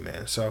for you,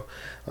 man. So,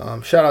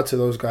 shout out to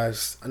those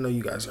guys. I know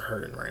you guys are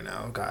hurting right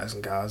now, guys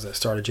and gals that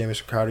started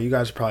Jamison Crowder. You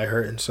guys are probably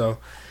hurting. So,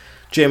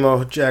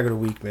 JMO, Jag of the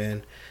week,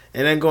 man.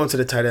 And then going to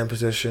the tight end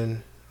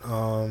position,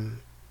 I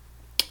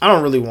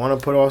don't really want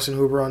to put Austin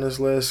Hooper on this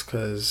list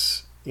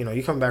because,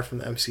 you come back from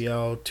the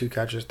MCL, 2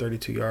 catches,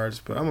 32 yards.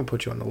 But I'm going to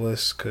put you on the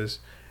list because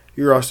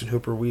you're Austin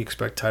Hooper. We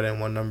expect tight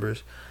end 1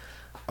 numbers.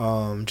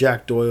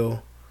 Jack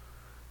Doyle,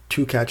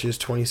 2 catches,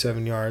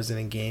 27 yards in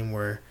a game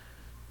where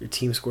your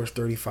team scores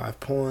 35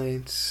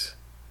 points.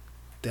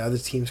 The other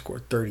team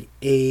scored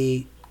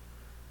 38.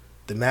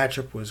 The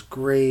matchup was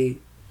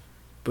great,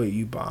 but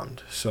you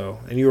bombed.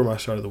 And you were my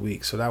start of the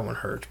week, so that one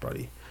hurts,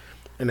 buddy.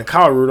 And then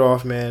Kyle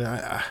Rudolph, man,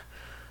 I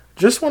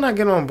just when I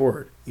get on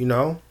board,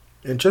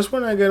 and just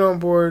when I get on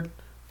board,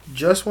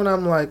 just when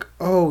I'm like,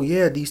 oh,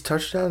 yeah, these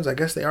touchdowns, I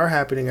guess they are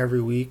happening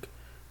every week.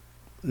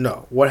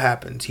 No, what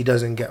happens? He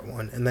doesn't get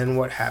one. And then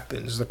what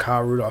happens? The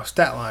Kyle Rudolph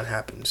stat line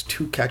happens.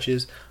 2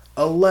 catches,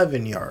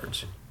 11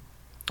 yards.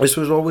 This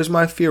was always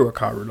my fear with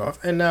Kyle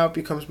Rudolph, and now it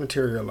becomes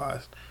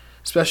materialized.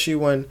 Especially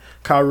when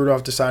Kyle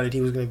Rudolph decided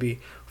he was going to be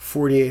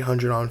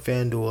 4,800 on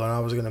FanDuel, and I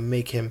was going to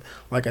make him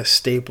like a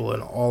staple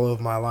in all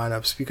of my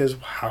lineups. Because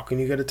how can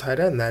you get a tight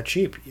end that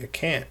cheap? You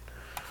can't.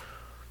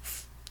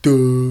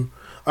 Duh.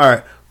 All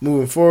right,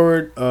 moving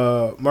forward.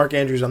 Mark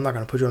Andrews, I'm not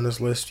going to put you on this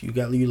list. You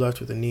left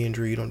with a knee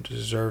injury. You don't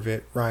deserve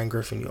it. Ryan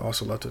Griffin, you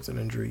also left with an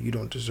injury. You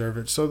don't deserve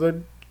it. So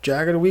the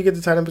Jag of the week at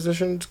the tight end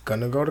position is going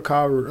to go to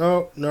Kyle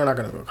Rudolph. No, not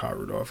going to go to Kyle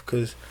Rudolph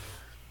because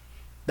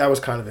that was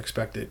kind of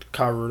expected.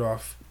 Kyle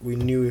Rudolph, we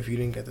knew if you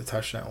didn't get the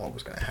touchdown, what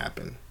was going to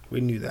happen. We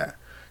knew that.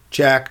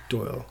 Jack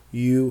Doyle,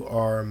 you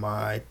are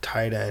my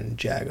tight end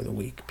Jag of the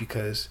week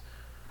because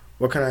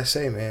what can I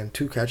say, man?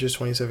 2 catches,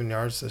 27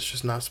 yards. That's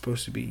just not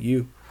supposed to be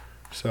you.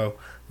 So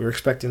we're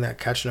expecting that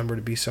catch number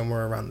to be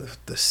somewhere around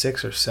the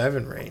 6 or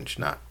 7 range,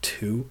 not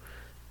 2.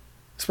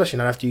 Especially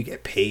not after you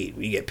get paid.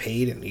 When you get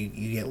paid and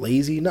you get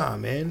lazy. Nah,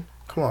 man.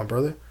 Come on,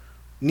 brother.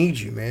 Need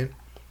you, man.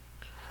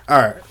 All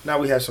right, now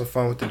we have some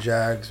fun with the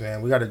Jags,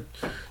 man.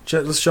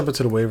 Let's jump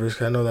into the waivers,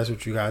 because I know that's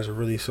what you guys are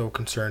really so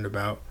concerned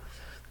about,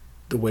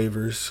 the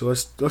waivers. So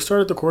let's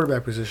start at the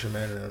quarterback position,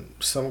 man. And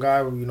some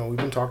guy, we've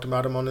been talking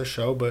about him on this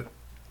show, but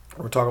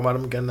we're talking about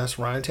him again. That's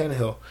Ryan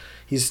Tannehill.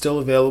 He's still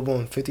available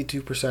in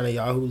 52% of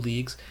Yahoo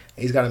leagues.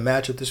 He's got a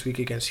matchup this week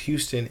against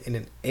Houston in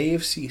an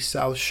AFC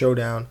South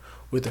showdown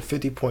with a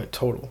 50-point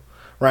total.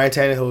 Ryan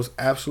Tannehill is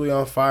absolutely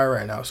on fire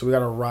right now, so we got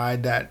to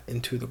ride that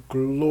into the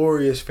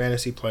glorious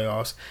fantasy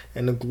playoffs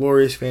and the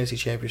glorious fantasy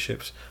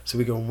championships so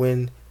we can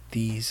win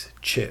these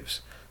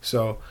chips.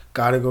 So,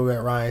 got to go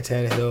get Ryan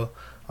Tannehill.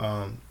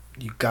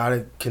 You got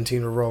to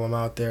continue to roll him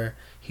out there.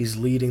 He's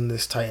leading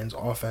this Titans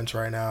offense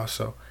right now,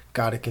 so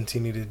got to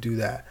continue to do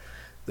that.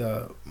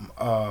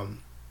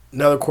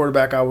 Another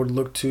quarterback I would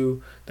look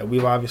to that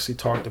we've obviously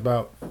talked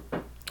about,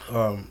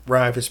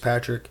 Ryan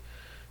Fitzpatrick.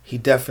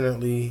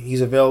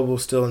 He's available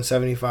still in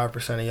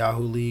 75% of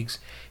Yahoo leagues.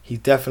 He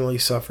definitely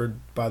suffered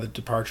by the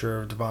departure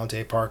of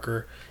Devontae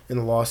Parker in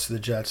the loss to the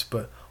Jets,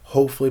 but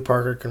hopefully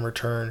Parker can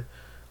return,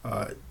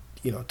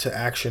 to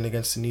action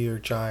against the New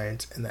York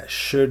Giants, and that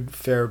should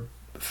fare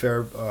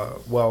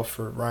well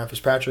for Ryan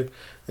Fitzpatrick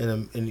in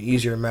an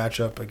easier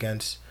matchup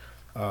against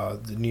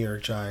the New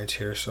York Giants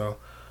here. So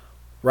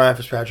Ryan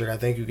Fitzpatrick, I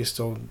think you can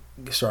still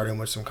start him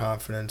with some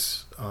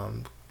confidence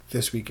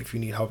this week if you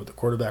need help at the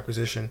quarterback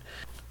position.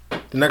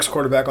 The next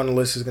quarterback on the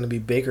list is going to be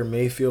Baker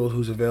Mayfield,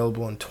 who's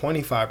available in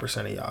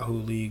 25% of Yahoo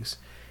leagues.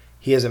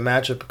 He has a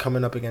matchup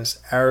coming up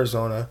against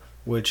Arizona,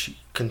 which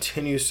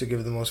continues to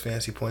give the most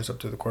fantasy points up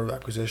to the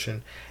quarterback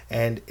position,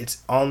 and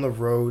it's on the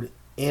road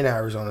in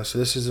Arizona. So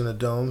this isn't a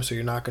dome, so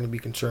you're not going to be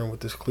concerned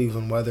with this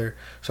Cleveland weather.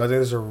 So I think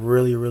this is a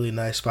really, really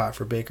nice spot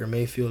for Baker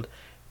Mayfield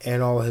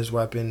and all of his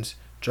weapons,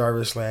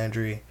 Jarvis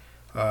Landry,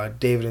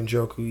 David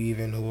Njoku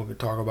even, who we'll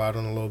talk about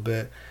in a little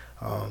bit.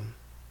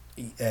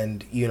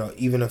 And,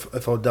 even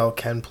if Odell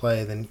can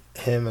play, then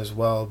him as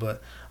well.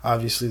 But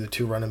obviously the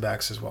 2 running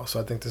backs as well. So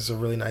I think this is a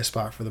really nice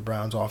spot for the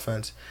Browns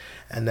offense.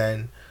 And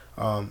then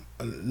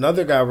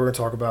another guy we're going to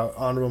talk about,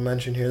 honorable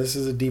mention here. This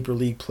is a deeper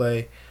league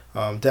play.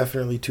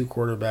 Definitely 2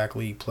 quarterback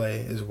league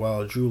play as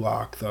well. Drew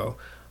Lock, though.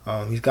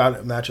 He's got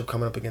a matchup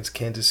coming up against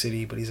Kansas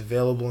City, but he's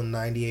available in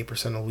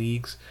 98% of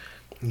leagues.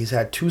 He's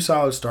had 2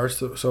 solid starts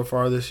so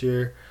far this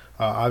year.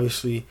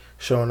 Obviously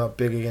showing up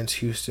big against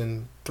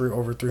Houston,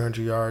 over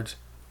 300 yards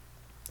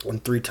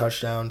and 3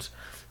 touchdowns.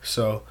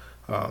 So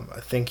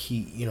I think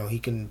he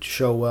can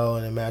show well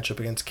in a matchup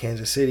against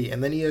Kansas City,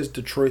 and then he has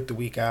Detroit the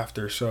week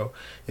after. So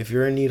if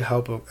you're in need of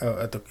help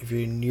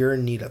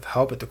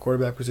at the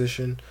quarterback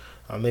position,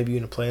 maybe you're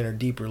in a play in a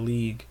deeper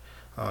league,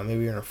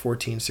 maybe you're in a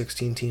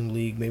 14-16 team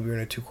league, maybe you're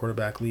in a 2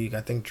 quarterback league,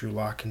 I think Drew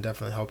Lock can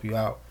definitely help you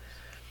out.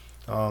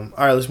 All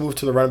right, let's move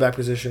to the running back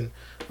position.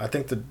 I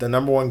think the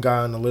number 1 guy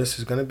on the list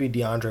is going to be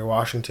DeAndre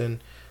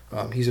Washington.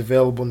 He's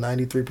available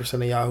 93%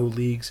 of Yahoo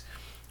leagues.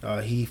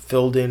 He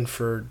filled in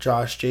for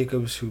Josh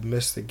Jacobs, who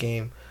missed the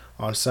game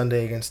on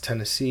Sunday against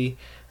Tennessee.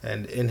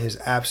 And in his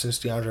absence,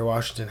 DeAndre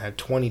Washington had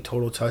 20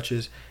 total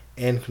touches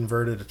and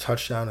converted a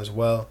touchdown as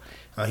well.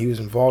 He was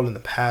involved in the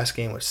pass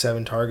game with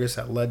 7 targets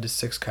that led to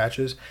 6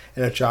 catches.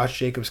 And if Josh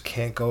Jacobs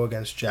can't go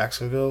against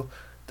Jacksonville,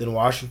 then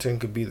Washington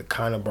could be the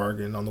kind of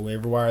bargain on the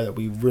waiver wire that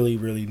we really,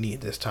 really need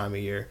this time of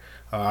year.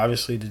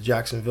 Obviously, the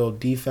Jacksonville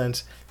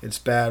defense, it's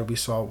bad. We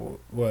saw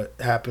what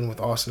happened with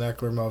Austin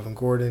Eckler, Melvin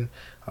Gordon,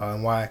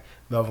 and why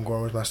Melvin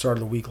Gordon was my start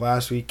of the week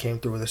last week, came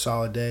through with a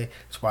solid day.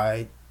 That's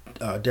why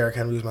Derrick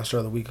Henry was my start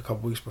of the week a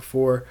couple weeks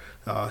before.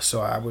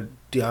 So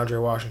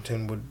DeAndre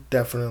Washington would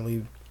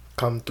definitely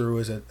come through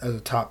as a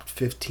top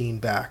 15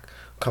 back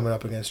coming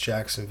up against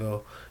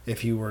Jacksonville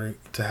if you were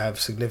to have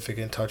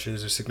significant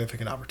touches or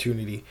significant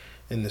opportunity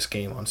in this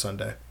game on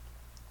Sunday.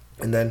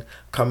 And then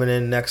coming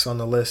in next on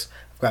the list,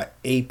 I've got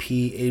AP,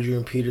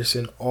 Adrian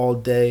Peterson, all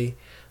day.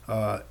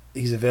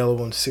 He's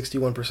available in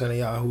 61% of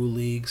Yahoo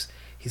leagues.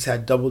 He's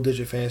had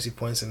double-digit fantasy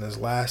points in his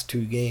last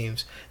 2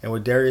 games. And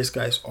with Darius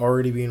Geis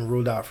already being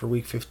ruled out for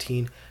Week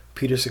 15,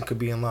 Peterson could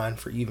be in line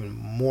for even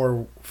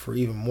more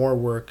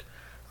work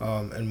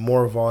and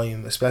more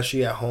volume,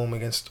 especially at home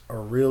against a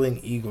reeling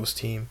Eagles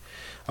team.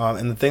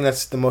 And the thing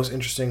that's the most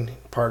interesting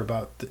part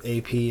about the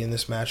AP in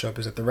this matchup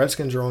is that the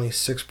Redskins are only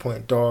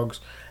 6-point dogs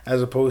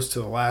as opposed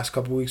to the last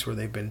couple weeks where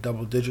they've been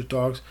double-digit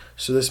dogs.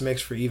 So this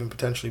makes for even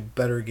potentially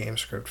better game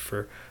script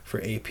for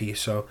AP.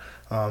 So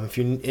if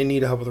you're in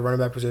need of help with the running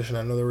back position,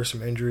 I know there were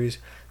some injuries.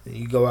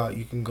 You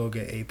can go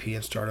get AP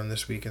and start him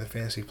this week in the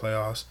fantasy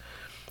playoffs.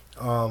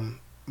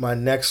 My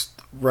next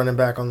running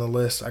back on the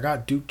list, I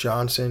got Duke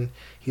Johnson.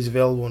 He's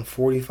available in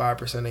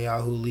 45% of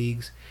Yahoo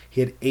leagues. He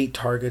had 8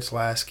 targets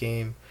last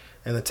game.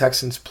 And the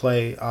Texans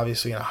play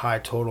obviously in a high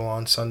total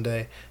on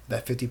Sunday,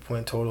 that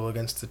 50-point total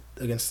against the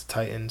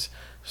Titans.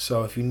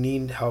 So if you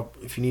need help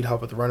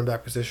at the running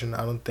back position,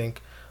 I don't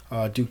think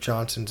Duke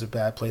Johnson's a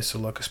bad place to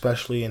look,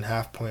 especially in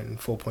half-point and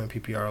full-point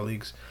PPR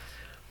leagues.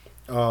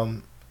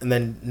 And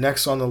then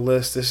next on the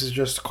list, this is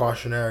just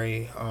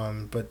cautionary,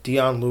 but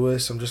Dion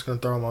Lewis, I'm just going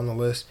to throw him on the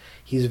list.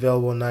 He's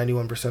available in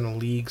 91% of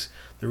leagues.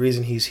 The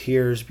reason he's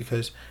here is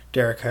because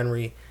Derrick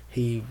Henry,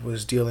 he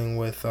was dealing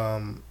with,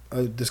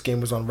 this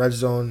game was on Red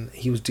Zone,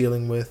 he was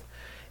dealing with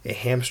a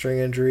hamstring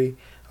injury.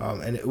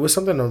 And it was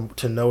something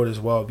to note as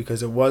well,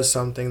 because it was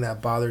something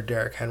that bothered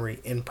Derrick Henry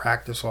in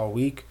practice all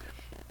week.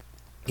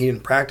 He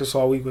didn't practice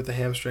all week with the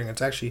hamstring.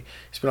 He's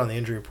been on the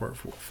injury report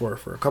for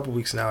a couple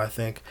weeks now, I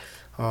think.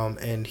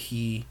 And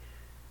he,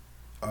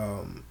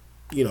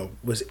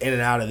 was in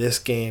and out of this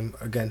game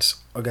against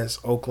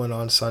Oakland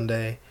on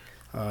Sunday.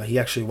 He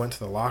actually went to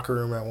the locker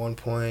room at one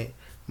point,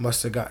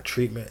 must have got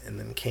treatment, and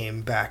then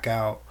came back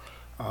out.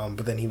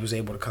 But then he was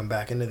able to come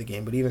back into the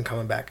game. But even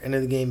coming back into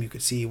the game, you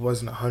could see he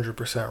wasn't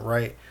 100%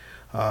 right.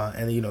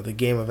 And the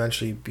game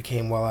eventually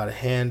became well out of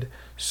hand.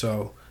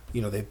 So,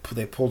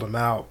 they pulled him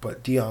out.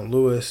 But Dion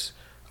Lewis,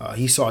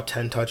 he saw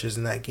 10 touches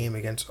in that game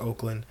against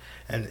Oakland.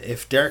 And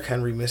if Derrick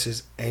Henry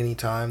misses any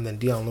time, then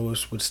Dion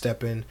Lewis would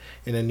step in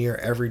a near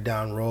every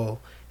down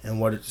role in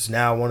what is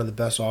now one of the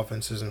best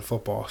offenses in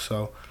football.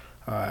 So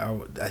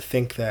I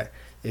think that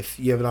if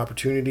you have an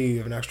opportunity, you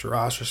have an extra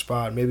roster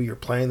spot, maybe you're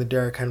playing the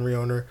Derrick Henry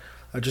owner,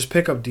 just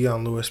pick up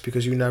Dion Lewis,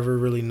 because you never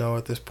really know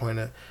at this point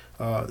in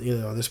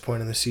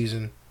the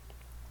season.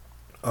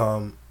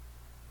 And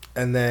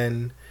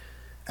then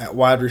at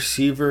wide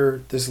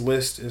receiver, this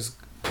list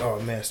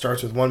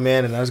starts with one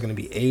man, and that's going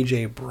to be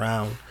A.J.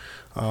 Brown.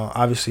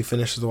 Obviously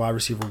finishes the wide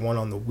receiver 1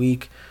 on the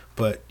week,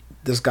 but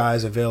this guy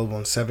is available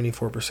in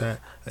 74%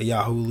 of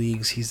Yahoo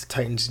leagues. He's the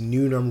Titans'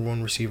 new number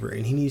 1 receiver,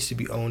 and he needs to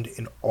be owned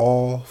in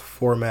all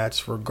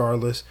formats,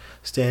 regardless,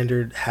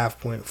 standard, half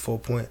point, full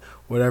point,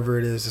 whatever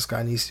it is. This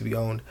guy needs to be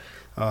owned.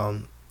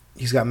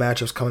 He's got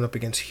matchups coming up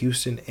against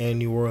Houston and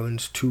New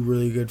Orleans, 2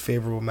 really good,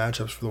 favorable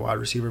matchups for the wide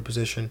receiver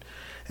position.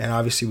 And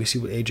obviously, we see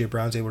what A.J.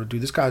 Brown's able to do.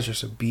 This guy's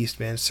just a beast,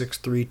 man.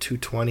 6'3",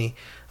 220.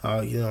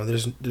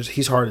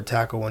 He's hard to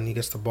tackle when he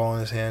gets the ball in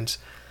his hands.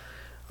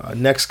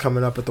 Next,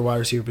 coming up at the wide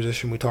receiver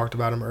position, we talked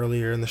about him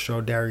earlier in the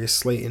show, Darius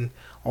Slayton,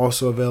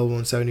 also available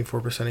in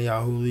 74% of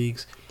Yahoo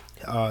leagues.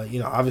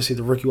 Obviously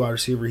the rookie wide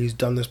receiver, he's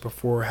done this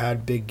before,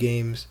 had big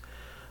games,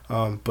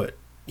 but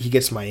he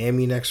gets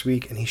Miami next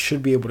week, and he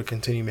should be able to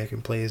continue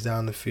making plays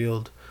down the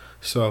field.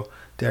 So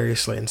Darius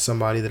Slayton's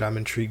somebody that I'm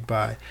intrigued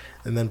by.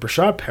 And then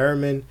Brashad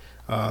Perriman,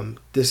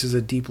 this is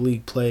a deep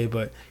league play,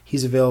 but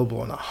he's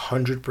available in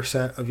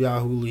 100% of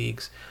Yahoo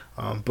leagues.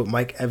 But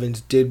Mike Evans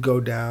did go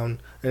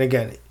down, and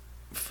again,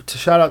 to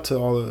shout out to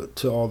all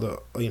the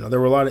there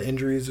were a lot of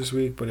injuries this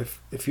week, but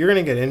if you're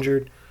gonna get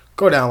injured,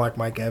 go down like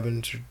Mike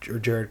Evans or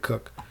Jared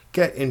Cook.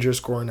 Get injured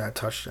scoring that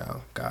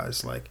touchdown,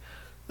 guys. Like,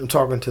 I'm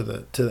talking to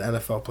the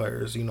NFL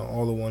players,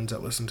 all the ones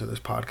that listen to this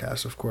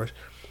podcast, of course.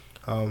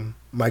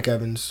 Mike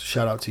Evans,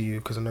 shout out to you,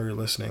 because I know you're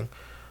listening.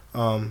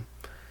 If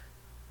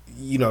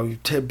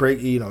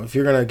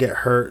you're gonna get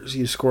hurt,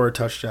 you score a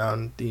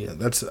touchdown.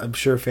 I'm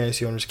sure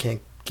fantasy owners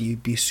can't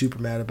be super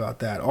mad about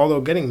that.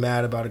 Although getting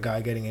mad about a guy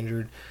getting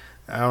injured,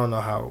 I don't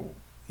know how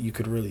you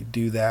could really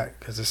do that,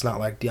 because it's not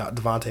like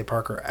Devontae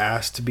Parker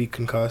asked to be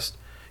concussed,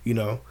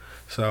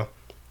 So,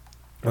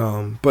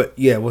 but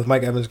yeah, with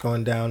Mike Evans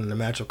going down and the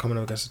matchup coming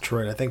up against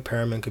Detroit, I think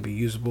Perriman could be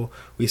usable.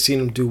 We've seen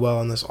him do well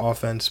in this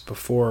offense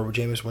before, where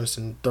Jameis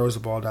Winston throws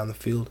the ball down the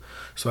field.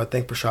 So I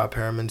think Brashad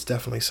Perriman's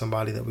definitely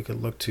somebody that we could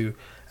look to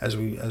as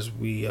we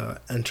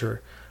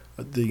enter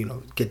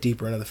get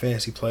deeper into the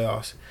fantasy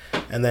playoffs.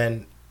 And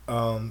then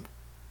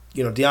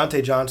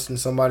Deontay Johnson,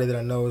 somebody that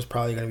I know is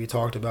probably going to be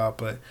talked about,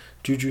 but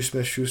Juju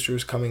Smith-Schuster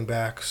is coming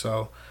back,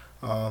 so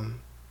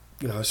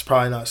it's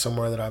probably not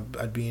somewhere that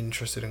I'd be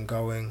interested in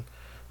going,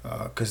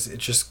 because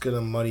it's just going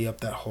to muddy up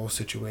that whole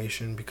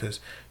situation, because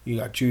you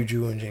got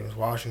Juju and James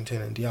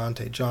Washington and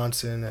Deontay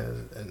Johnson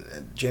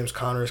and James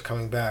Conner is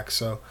coming back,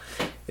 so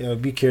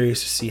I'd be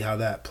curious to see how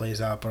that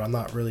plays out, but I'm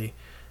not really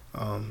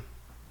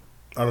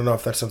I don't know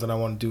if that's something I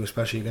want to do,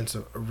 especially against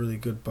a really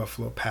good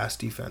Buffalo pass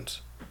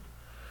defense.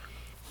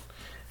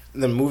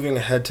 And then moving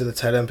ahead to the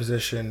tight end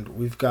position,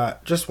 we've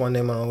got just one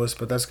name on the list,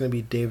 but that's going to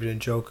be David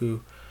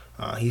Njoku.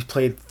 He's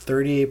played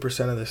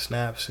 38% of the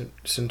snaps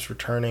since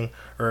returning,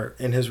 or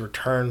in his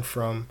return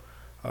from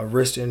a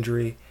wrist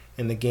injury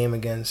in the game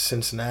against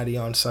Cincinnati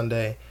on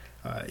Sunday.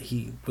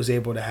 He was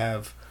able to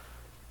have,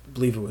 I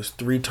believe it was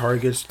 3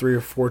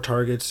 or 4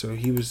 targets, so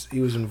he was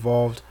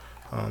involved.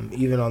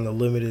 Even on the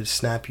limited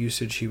snap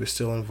usage, he was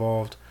still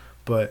involved.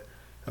 But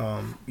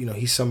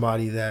he's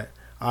somebody that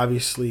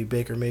obviously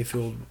Baker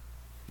Mayfield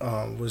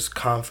was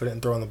confident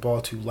in throwing the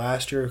ball to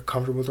last year,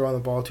 comfortable throwing the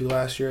ball to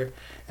last year.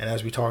 And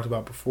as we talked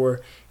about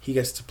before, he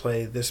gets to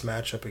play this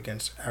matchup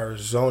against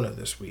Arizona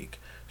this week.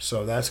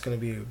 So that's going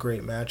to be a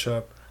great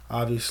matchup.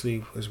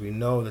 Obviously, as we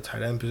know, the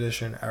tight end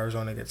position,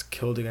 Arizona gets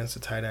killed against the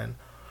tight end.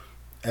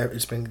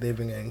 They've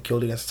been getting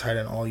killed against the tight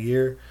end all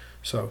year.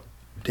 So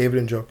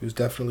David Njoku is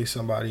definitely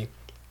somebody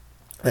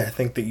that I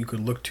think that you could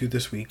look to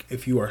this week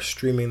if you are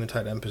streaming the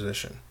tight end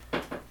position.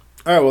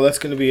 All right, well, that's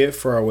going to be it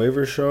for our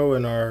waiver show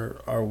and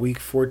our Week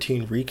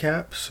 14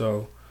 recap.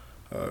 So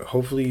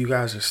Hopefully you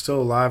guys are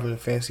still alive in the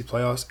fantasy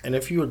playoffs. And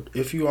if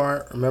you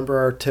aren't, remember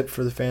our tip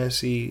for the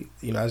fantasy,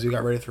 as we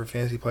got ready for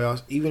fantasy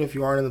playoffs, even if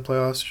you aren't in the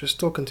playoffs, just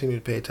still continue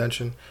to pay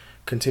attention,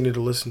 continue to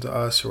listen to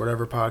us or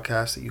whatever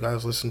podcast that you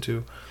guys listen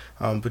to.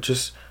 But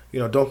just,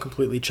 don't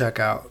completely check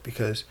out,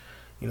 because,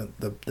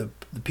 the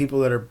people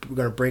that are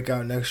going to break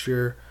out next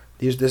year,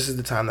 this is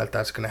the time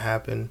that's going to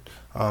happen.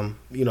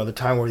 The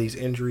time where these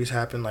injuries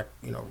happen, like,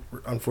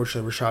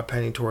 unfortunately Rashad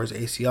Penny tore his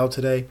ACL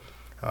today.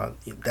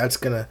 That's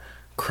going to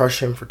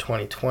crush him for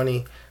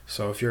 2020.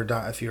 So if you're a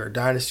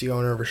dynasty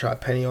owner,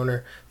 Rashad Penny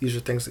owner, these are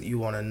things that you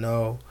want to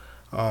know.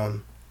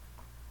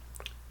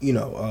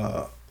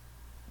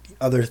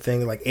 Other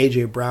thing like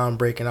AJ Brown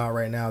breaking out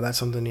right now, that's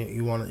something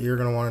you're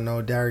gonna want to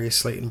know. Darius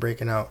Slayton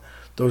breaking out,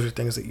 those are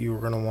things that you're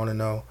gonna want to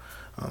know.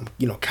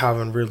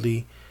 Calvin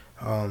Ridley,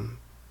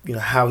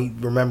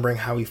 remembering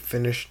how he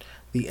finished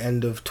the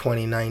end of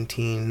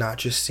 2019, not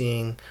just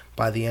seeing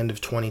by the end of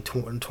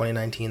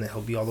 2019 that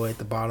he'll be all the way at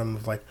the bottom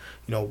of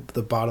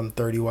the bottom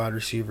 30 wide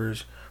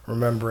receivers,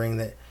 remembering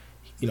that,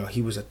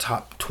 he was a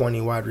top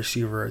 20 wide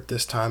receiver at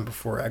this time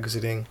before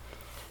exiting,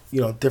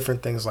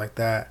 different things like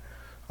that.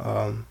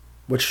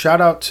 Which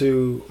shout out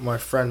to my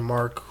friend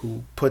Mark,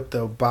 who put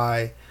the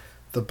bye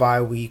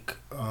week.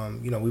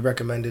 We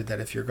recommended that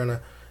if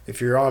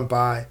you're on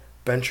bye,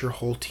 bench your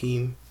whole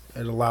team.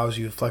 It allows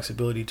you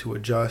flexibility to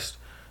adjust.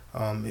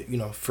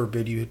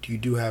 Forbid you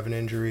do have an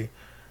injury.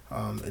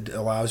 It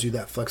allows you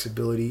that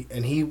flexibility.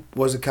 And he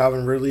was a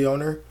Calvin Ridley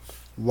owner,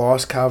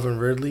 lost Calvin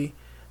Ridley,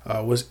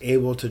 was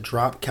able to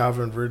drop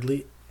Calvin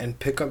Ridley and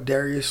pick up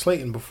Darius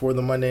Slayton before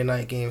the Monday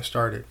night game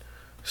started.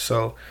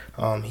 So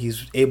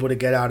he's able to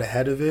get out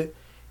ahead of it.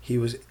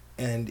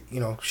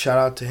 Shout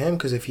out to him,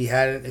 because if he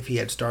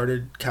had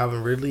started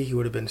Calvin Ridley, he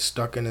would have been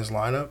stuck in his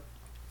lineup,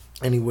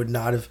 and he would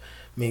not have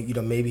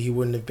maybe he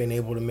wouldn't have been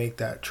able to make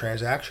that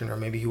transaction, or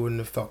maybe he wouldn't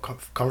have felt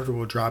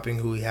comfortable dropping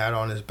who he had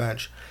on his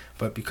bench.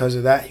 But because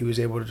of that, he was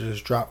able to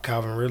just drop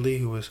Calvin Ridley,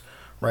 who was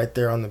right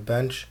there on the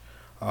bench.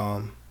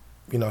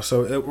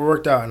 So it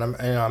worked out, and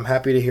I'm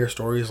happy to hear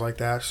stories like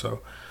that.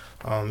 So,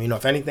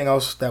 if anything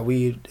else that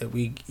we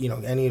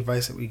any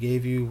advice that we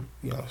gave you,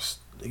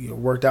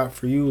 worked out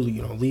for you,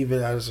 leave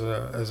it as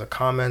a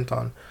comment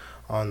on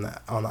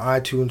the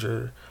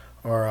iTunes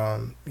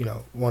or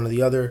one of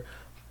the other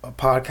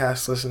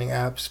podcast listening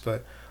apps.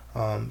 But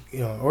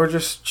or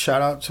just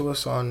shout out to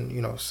us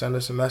on, send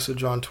us a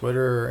message on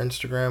Twitter or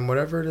Instagram,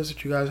 whatever it is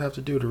that you guys have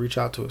to do to reach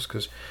out to us,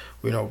 because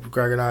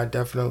Greg and I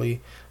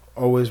definitely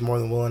always more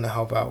than willing to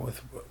help out with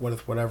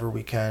whatever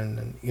we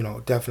can,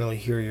 and definitely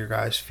hear your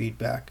guys'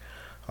 feedback.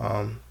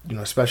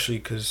 Especially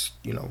because,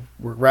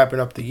 we're wrapping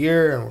up the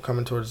year and we're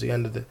coming towards the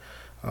end of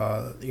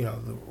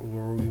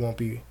we won't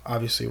be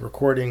obviously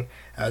recording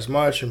as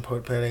much and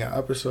planning out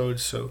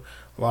episodes. So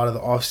a lot of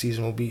the off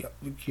season will be,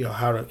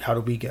 how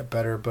do we get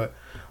better? But,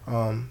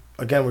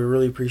 again, we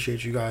really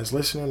appreciate you guys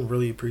listening.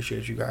 Really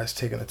appreciate you guys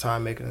taking the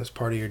time, making this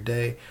part of your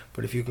day.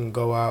 But if you can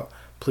go out,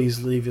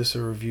 please leave us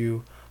a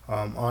review,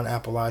 on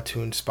Apple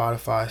iTunes,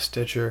 Spotify,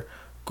 Stitcher,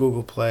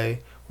 Google Play,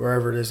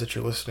 wherever it is that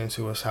you're listening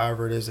to us,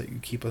 however it is that you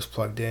keep us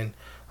plugged in.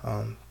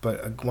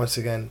 But once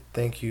again,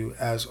 thank you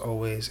as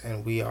always,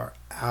 and we are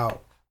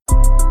out.